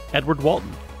Peterson, Edward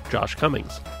Walton, Josh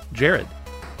Cummings, Jared,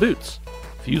 Boots,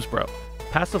 Fusebro,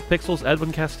 Passive Pixels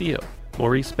Edwin Castillo,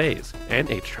 Maurice Bays, and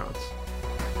H-Trons.